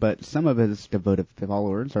 2009, but some of his devoted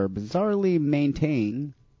followers are bizarrely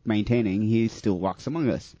maintaining he still walks among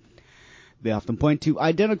us. They often point to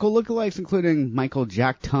identical lookalikes, including Michael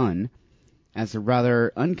Jack Tunn, as a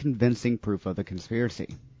rather unconvincing proof of the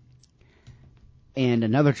conspiracy. And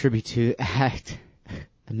another tribute act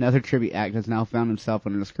has now found himself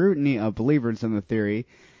under the scrutiny of believers in the theory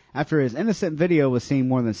after his innocent video was seen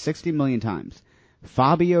more than 60 million times.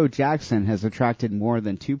 Fabio Jackson has attracted more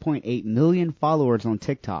than 2.8 million followers on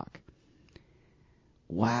TikTok.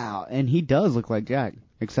 Wow, and he does look like Jack,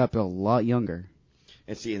 except a lot younger.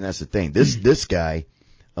 And see, and that's the thing. This guy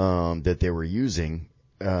that they were using,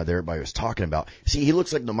 that everybody was talking about. See, he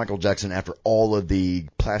looks like the Michael Jackson after all of the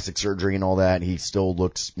plastic surgery and all that. He still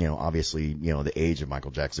looks, obviously, the age of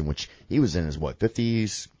Michael Jackson, which he was in his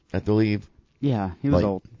 50s, I believe. Yeah, he was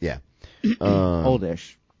old. Yeah.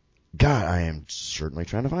 Oldish. God, I am certainly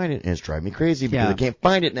trying to find it, and it's driving me crazy because I can't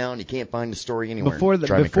find it now, and you can't find the story anywhere. Before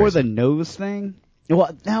the nose thing.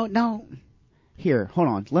 Well, no. Here, hold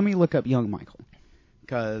on. Let me look up young Michael,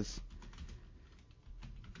 because.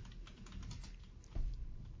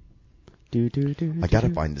 I gotta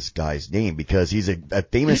find this guy's name because he's a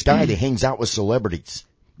famous guy that hangs out with celebrities.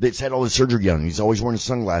 That's had all his surgery done. He's always wearing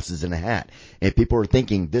sunglasses and a hat, and people are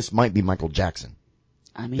thinking this might be Michael Jackson.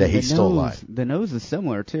 I mean, that he's still alive. The nose is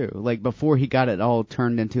similar too. Like before he got it all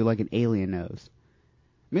turned into like an alien nose.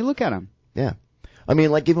 I mean, look at him. Yeah. I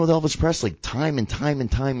mean, like even with Elvis Presley, time and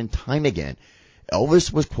time again,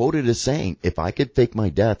 Elvis was quoted as saying, if I could fake my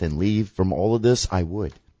death and leave from all of this, I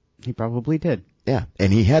would. He probably did. Yeah.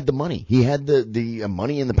 And he had the money. He had the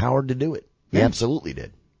money and the power to do it. He absolutely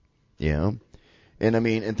did. And I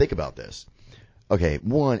mean, and think about this. okay,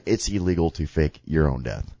 one, it's illegal to fake your own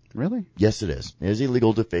death. Really? Yes, it is. It is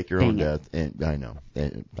illegal to fake your own Dang it. death.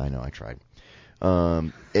 And I know, I tried.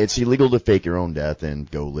 It's illegal to fake your own death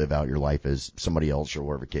and go live out your life as somebody else or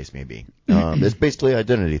whatever the case may be. It's basically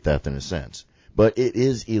identity theft in a sense. But it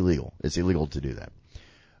is illegal. It's illegal to do that.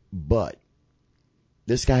 But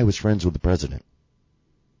this guy was friends with the president.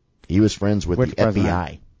 He was friends with Which the president?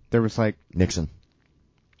 FBI. There was like, Nixon.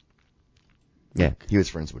 Yeah, he was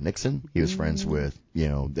friends with Nixon. He was friends with,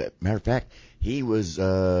 matter of fact, he was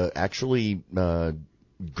actually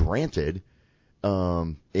granted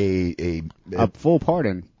a full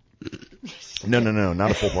pardon. No,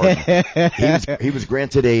 not a full pardon. He was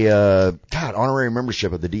granted a honorary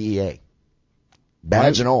membership of the DEA,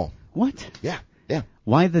 badge and all. What? Yeah.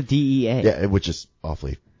 Why the DEA? Yeah, which is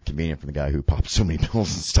awfully convenient for the guy who popped so many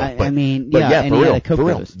pills and stuff. I mean, but yeah, and for he real, had a coke for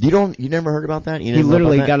real. nose. You never heard about that? You He didn't know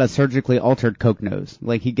literally about that? got a surgically altered coke nose.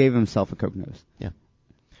 Like, he gave himself a coke nose. Yeah.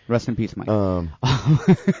 Rest in peace, Mike. All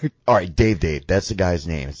right, Dave. That's the guy's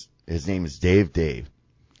name. His name is Dave. Dave.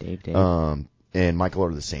 And Michael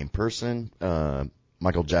are the same person.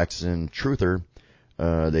 Michael Jackson, Truther.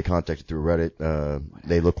 They contacted through Reddit.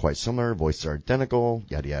 They look quite similar. Voices are identical.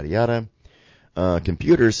 Yada yada yada.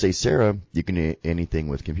 Computers say Sarah, you can do anything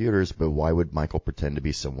with computers, but why would Michael pretend to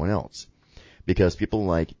be someone else? Because people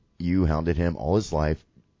like you hounded him all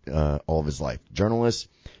of his life. Journalist,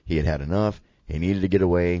 he had had enough. He needed to get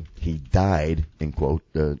away. He died, in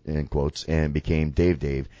quotes, and became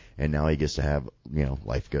Dave, and now he gets to have,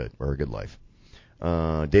 life good, or a good life.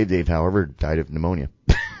 Dave, however, died of pneumonia.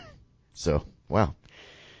 So, wow.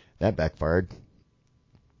 That backfired.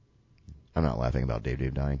 I'm not laughing about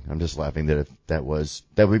Dave dying. I'm just laughing that if that would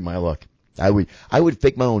be my luck. I would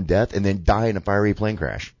fake my own death and then die in a fiery plane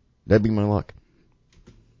crash. That'd be my luck.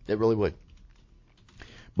 It really would.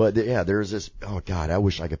 But yeah, there's this, oh God, I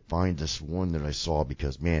wish I could find this one that I saw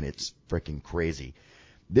because man, it's freaking crazy.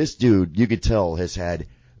 This dude, you could tell, has had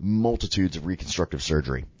multitudes of reconstructive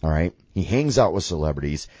surgery. Alright? He hangs out with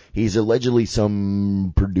celebrities. He's allegedly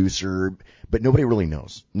some producer, but nobody really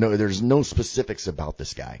knows. No, there's no specifics about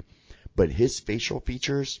this guy. But his facial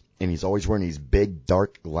features, and he's always wearing these big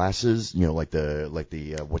dark glasses, like the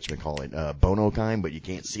whatchamacallit, Bono kind, but you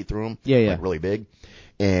can't see through them. Yeah. Like really big.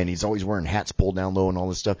 And he's always wearing hats pulled down low and all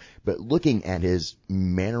this stuff. But looking at his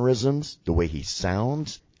mannerisms, the way he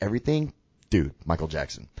sounds, everything, dude, Michael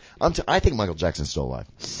Jackson. I think Michael Jackson's still alive.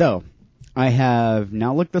 So, I have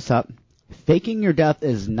now looked this up. Faking your death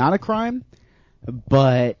is not a crime,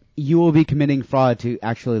 but you will be committing fraud to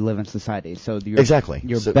actually live in society. So Exactly.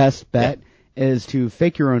 Your best bet is to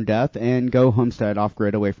fake your own death and go homestead off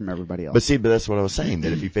grid away from everybody else. But that's what I was saying,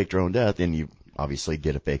 that if you faked your own death and you obviously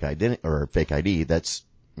get a fake identity or a fake ID, that's,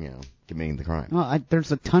 committing the crime. Well,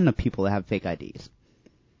 there's a ton of people that have fake IDs.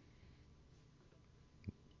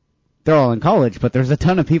 They're all in college, but there's a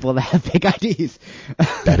ton of people that have fake IDs.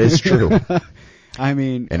 That is true. I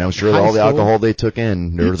mean, and I'm sure all the alcohol they took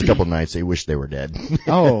in, there was a couple nights they wished they were dead.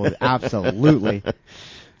 Oh, absolutely.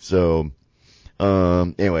 So,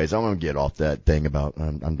 anyways, I'm gonna get off that thing about.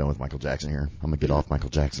 I'm done with Michael Jackson here. I'm gonna get off Michael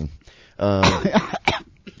Jackson.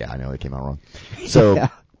 Yeah, I know it came out wrong. So, Yeah.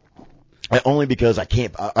 Only because I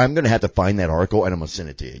can't. I'm gonna have to find that article and I'm gonna send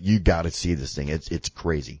it to you. You got to see this thing. It's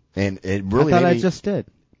crazy, and it really. I thought made I me, just did.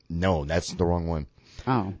 No, that's the wrong one.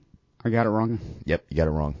 Oh, I got it wrong. Yep, you got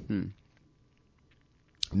it wrong.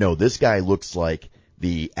 No, this guy looks like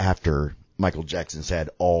the after Michael Jackson's had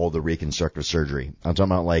all the reconstructive surgery. I'm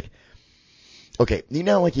talking about like, okay,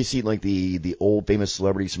 like you see like the old famous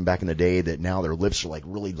celebrities from back in the day that now their lips are like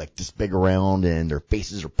really like this big around and their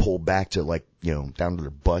faces are pulled back to like, down to their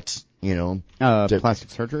butts, Plastic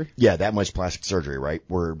surgery? Yeah, that much plastic surgery, right?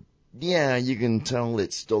 Where, yeah, you can tell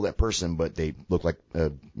it's still that person, but they look like,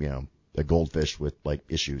 a goldfish with like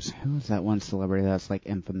issues. Who is that one celebrity that's like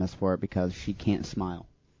infamous for it because she can't smile?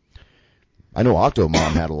 I know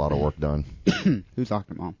Octomom had a lot of work done. Who's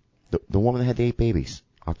Octomom? The woman that had the 8 babies.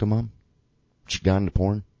 Octomom? She got into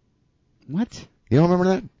porn. What? You don't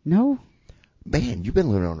remember that? No. Man, you've been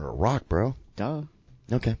living under a rock, bro. Duh.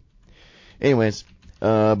 Okay. Anyways,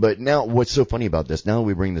 but now what's so funny about this, now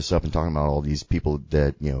we bring this up and talking about all these people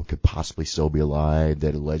that, could possibly still be alive,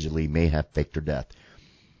 that allegedly may have faked their death.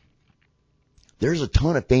 There's a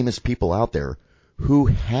ton of famous people out there who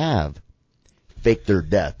have faked their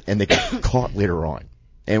death and they get caught later on.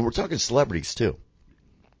 And we're talking celebrities too.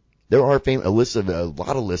 There are a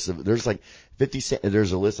lot of lists of, there's like 50,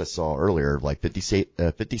 there's a list I saw earlier of like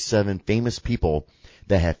 57 famous people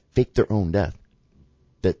that have faked their own death.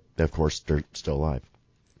 That, of course, they're still alive.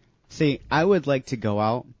 See, I would like to go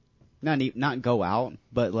out, not go out,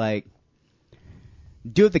 but like,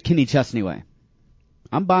 do it the Kenny Chesney way.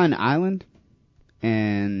 I'm buying an island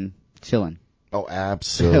and chilling. Oh,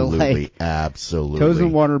 absolutely, absolutely. Toes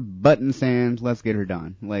in water, butt in sand. Let's get her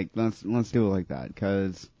done. Like, let's do it like that.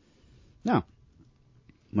 Cause, no.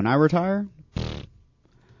 When I retire,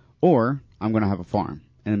 or I'm gonna have a farm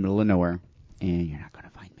in the middle of nowhere, and you're not gonna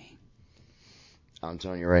find me. I'm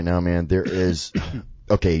telling you right now, man, there is,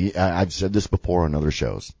 okay, I've said this before on other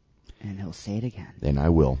shows. And he'll say it again. And I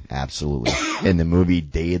will, absolutely. In the movie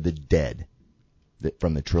Day of the Dead,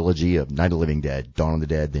 from the trilogy of Night of the Living Dead, Dawn of the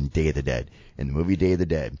Dead, then Day of the Dead. In the movie Day of the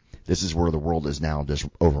Dead, this is where the world is now just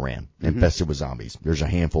overran, infested with zombies. There's a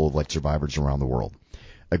handful of survivors around the world.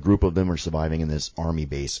 A group of them are surviving in this army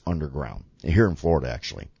base underground, here in Florida,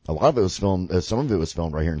 actually. A lot of it was filmed, some of it was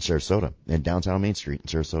filmed right here in Sarasota, in downtown Main Street in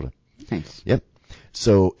Sarasota. Thanks. Yep.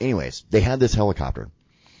 So, anyways, they had this helicopter,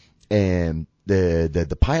 and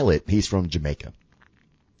the pilot, he's from Jamaica.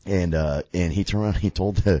 And he turned around and he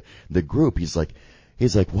told the group, he's like,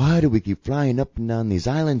 why do we keep flying up and down these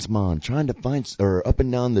islands, man, trying to find, or up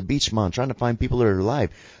and down the beach, man, trying to find people that are alive?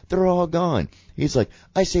 They're all gone. He's like,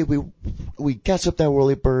 I say we catch up that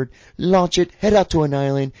whirly bird, launch it, head out to an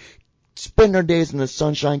island, spend our days in the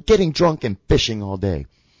sunshine, getting drunk and fishing all day.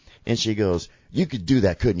 And she goes, you could do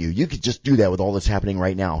that, couldn't you? You could just do that with all that's happening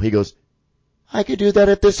right now. He goes, I could do that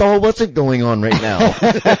if this all wasn't going on right now.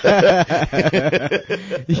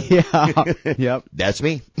 Yeah. Yep. That's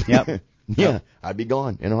me. Yep. Yeah. I'd be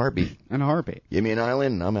gone in a heartbeat. In a heartbeat. Give me an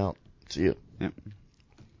island and I'm out. See you.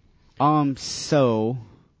 Yep. So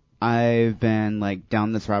I've been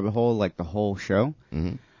down this rabbit hole the whole show.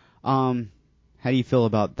 Mm-hmm. How do you feel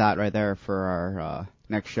about that right there for our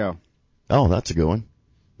next show? Oh, that's a good one.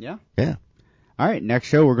 Yeah. Yeah. All right. Next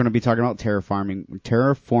show we're going to be talking about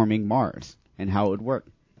terraforming Mars and how it would work.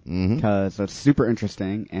 Because that's super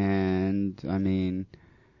interesting, and I mean,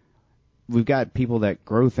 we've got people that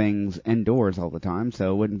grow things indoors all the time,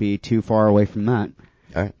 so it wouldn't be too far away from that.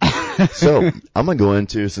 All right. So I'm going to go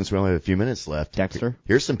into, since we only have a few minutes left, Dexter.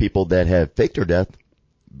 Here's some people that have faked their death,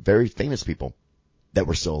 very famous people that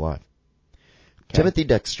were still alive. Okay. Timothy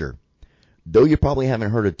Dexter. Though you probably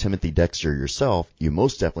haven't heard of Timothy Dexter yourself, you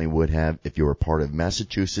most definitely would have if you were part of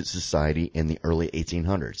Massachusetts society in the early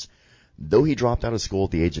 1800s. Though he dropped out of school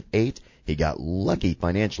at the age of 8, he got lucky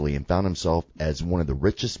financially and found himself as one of the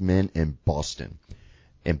richest men in Boston.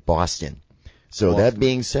 So that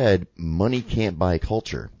being said, money can't buy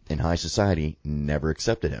culture, and high society never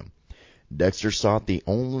accepted him. Dexter sought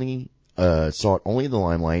only the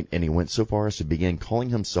limelight, and he went so far as to begin calling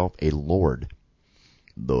himself a Lord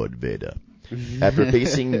Vader. After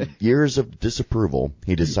facing years of disapproval,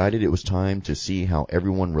 he decided it was time to see how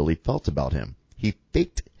everyone really felt about him. He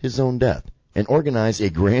faked his own death and organized a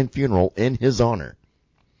grand funeral in his honor.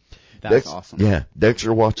 That's awesome. Yeah.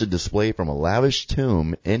 Dexter watched a display from a lavish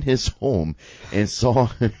tomb in his home and saw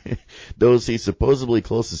those he supposedly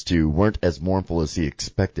closest to weren't as mournful as he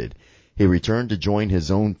expected. He returned to join his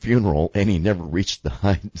own funeral, and he never reached the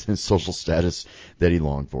high social status that he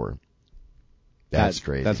longed for. That's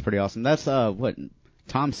crazy. That's pretty awesome. That's what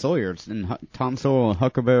Tom Sawyer's and Tom Sawyer and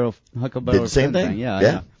Huckleberry did the same thing.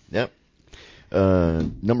 Yeah. Yep.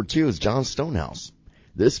 Number 2 is John Stonehouse.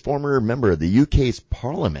 This former member of the UK's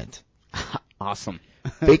Parliament. Awesome.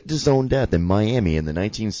 Faked his own death in Miami in the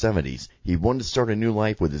 1970s. He wanted to start a new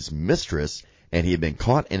life with his mistress, and he had been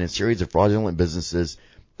caught in a series of fraudulent businesses,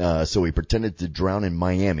 so he pretended to drown in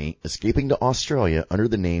Miami, escaping to Australia under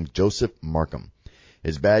the name Joseph Markham.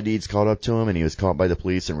 His bad deeds caught up to him, and he was caught by the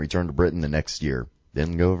police and returned to Britain the next year.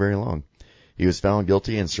 Didn't go very long. He was found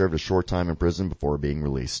guilty and served a short time in prison before being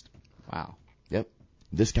released. Wow. Yep.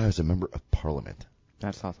 This guy was a member of Parliament.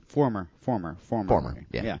 That's awesome. Former.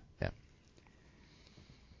 Yeah.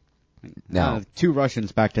 Now, 2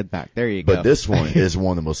 Russians back to back. There you go. But this one is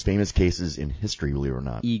one of the most famous cases in history, believe it or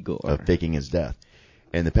not, Igor. of faking his death.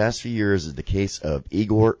 In the past few years is the case of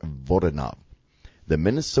Igor Voronov. The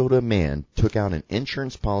Minnesota man took out an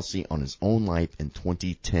insurance policy on his own life in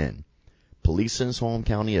 2010. Police in his home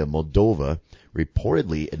county of Moldova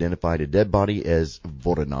reportedly identified a dead body as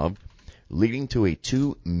Voronov, leading to a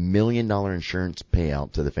 $2 million insurance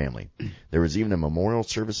payout to the family. There was even a memorial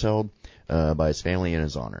service held by his family in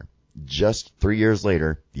his honor. Just 3 years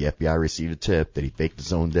later, the FBI received a tip that he faked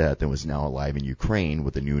his own death and was now alive in Ukraine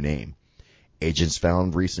with a new name. Agents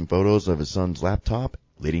found recent photos of his son's laptop,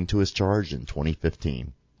 leading to his charge in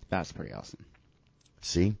 2015. That's pretty awesome.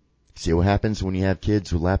 See what happens when you have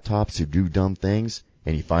kids with laptops who do dumb things,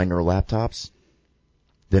 and you find their laptops?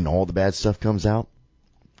 Then all the bad stuff comes out?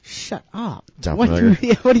 Shut up. Sound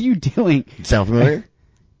familiar? What are you doing? Sound familiar?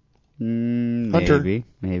 Maybe.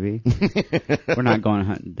 We're not going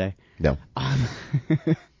hunting today. No.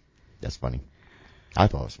 That's funny. I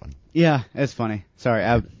thought it was fun. Yeah, it's funny. Sorry,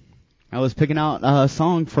 I was picking out a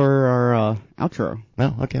song for our outro.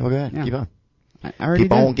 No, okay, well, go ahead. Yeah. Keep on. I already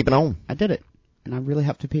Keep did. on, keep it on. I did it, and I really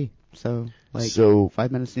have to pee. So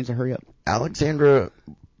 5 minutes needs to hurry up. Alexander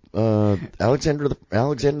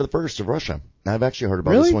the First of Russia. I've actually heard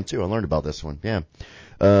about this one too. I learned about this one. Yeah.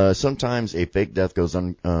 Sometimes a fake death goes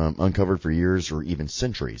uncovered for years or even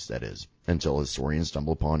centuries, that is, until historians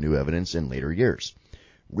stumble upon new evidence in later years.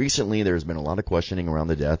 Recently, there's been a lot of questioning around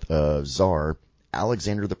the death of Tsar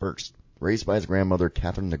Alexander the First, raised by his grandmother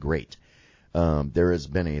Catherine the Great. There has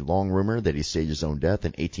been a long rumor that he staged his own death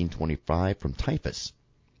in 1825 from typhus.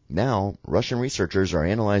 Now, Russian researchers are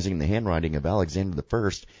analyzing the handwriting of Alexander the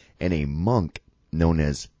First and a monk known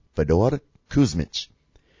as Fyodor Kuzmich.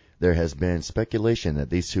 There has been speculation that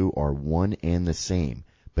these two are one and the same,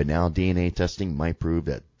 but now DNA testing might prove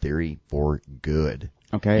that theory for good.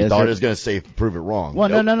 Okay. You thought it was going to say prove it wrong. Well,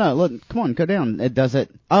 nope. no. Look, come on, go down. It does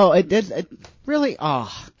it. Oh, it did. It really?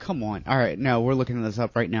 Oh, come on. All right, no, we're looking this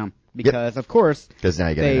up right now because, of course, because now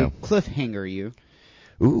you got to they know. cliffhanger you.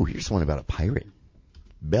 Ooh, here's one about a pirate.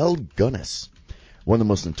 Belle Gunness. One of the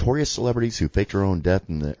most notorious celebrities who faked her own death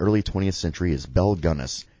in the early 20th century is Belle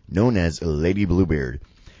Gunness, known as Lady Bluebeard.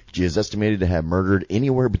 She is estimated to have murdered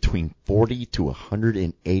anywhere between 40 to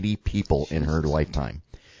 180 people in her lifetime.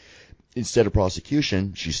 Instead of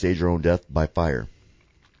prosecution, she staged her own death by fire.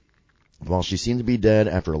 While she seemed to be dead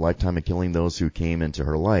after a lifetime of killing those who came into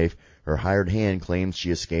her life, her hired hand claims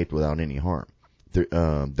she escaped without any harm.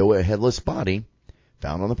 Though a headless body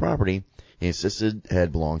found on the property, he insisted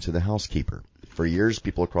had belonged to the housekeeper. For years,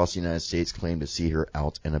 people across the United States claimed to see her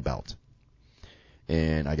out and about.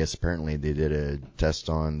 And I guess apparently they did a test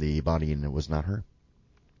on the body and it was not her.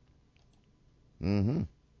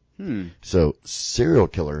 So, serial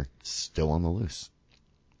killer still on the loose.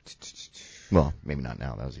 Well, maybe not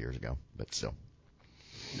now. That was years ago, but still.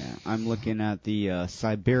 Yeah, I'm looking at the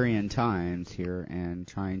Siberian Times here and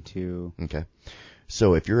trying to... Okay.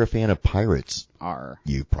 So, if you're a fan of pirates,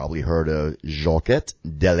 you've probably heard of Jacques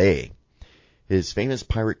Delay. This famous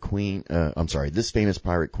pirate queen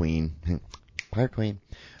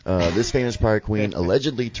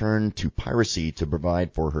allegedly turned to piracy to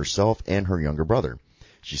provide for herself and her younger brother.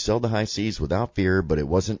 She sailed the high seas without fear, but it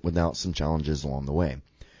wasn't without some challenges along the way.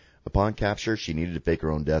 Upon capture, she needed to fake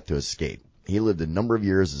her own death to escape. He lived a number of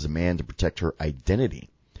years as a man to protect her identity.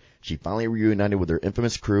 She finally reunited with her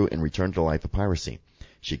infamous crew and returned to the life of piracy.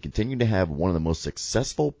 She continued to have one of the most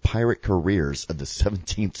successful pirate careers of the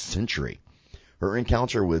 17th century. Her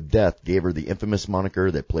encounter with death gave her the infamous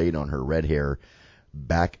moniker that played on her red hair,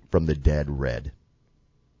 Back from the Dead Red.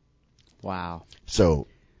 Wow. So,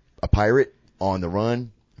 a pirate on the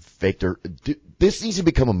run, faked her. This needs to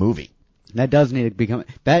become a movie.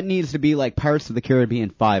 That needs to be like Pirates of the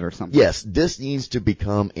Caribbean 5 or something. Yes, this needs to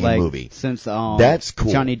become a movie. Since that's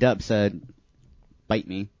cool. Johnny Depp said, "Bite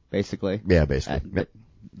me," basically. Yeah, basically.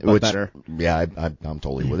 But better. Yeah, I'm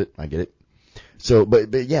totally with it. I get it. So,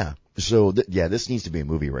 but yeah. So, this needs to be a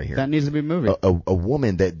movie right here. That needs to be a movie. A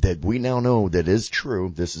woman that we now know that is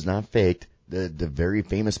true. This is not faked. The very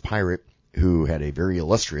famous pirate who had a very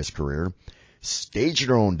illustrious career, staged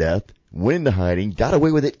her own death, went into hiding, got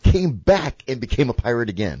away with it, came back, and became a pirate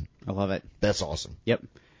again. I love it. That's awesome. Yep.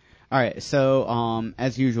 All right. So,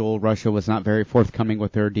 as usual, Russia was not very forthcoming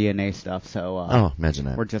with their DNA stuff. So, imagine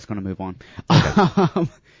that. We're just going to move on. Okay.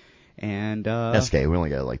 And SK, we only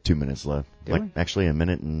got like 2 minutes left. Actually, 1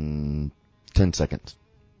 minute and 10 seconds.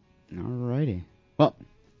 Alrighty. Well,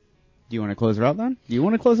 do you want to close it out then? Do you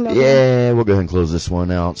want to close it out? Yeah, we'll go ahead and close this one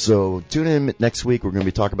out. So tune in next week. We're going to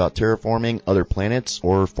be talking about terraforming other planets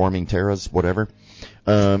or forming terras, whatever.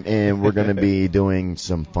 And we're going to be doing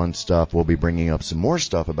some fun stuff. We'll be bringing up some more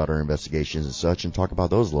stuff about our investigations and such and talk about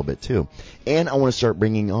those a little bit too. And I want to start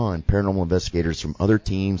bringing on paranormal investigators from other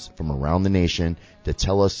teams from around the nation to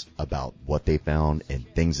tell us about what they found and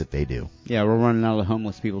things that they do. Yeah, we're running out of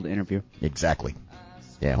homeless people to interview. Exactly.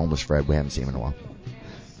 Yeah, homeless Fred. We haven't seen him in a while.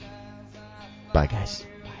 Bye, guys.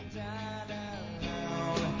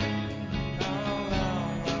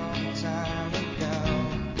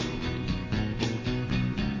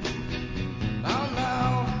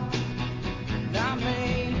 Not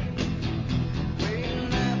me. We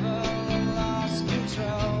never lost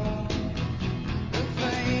control.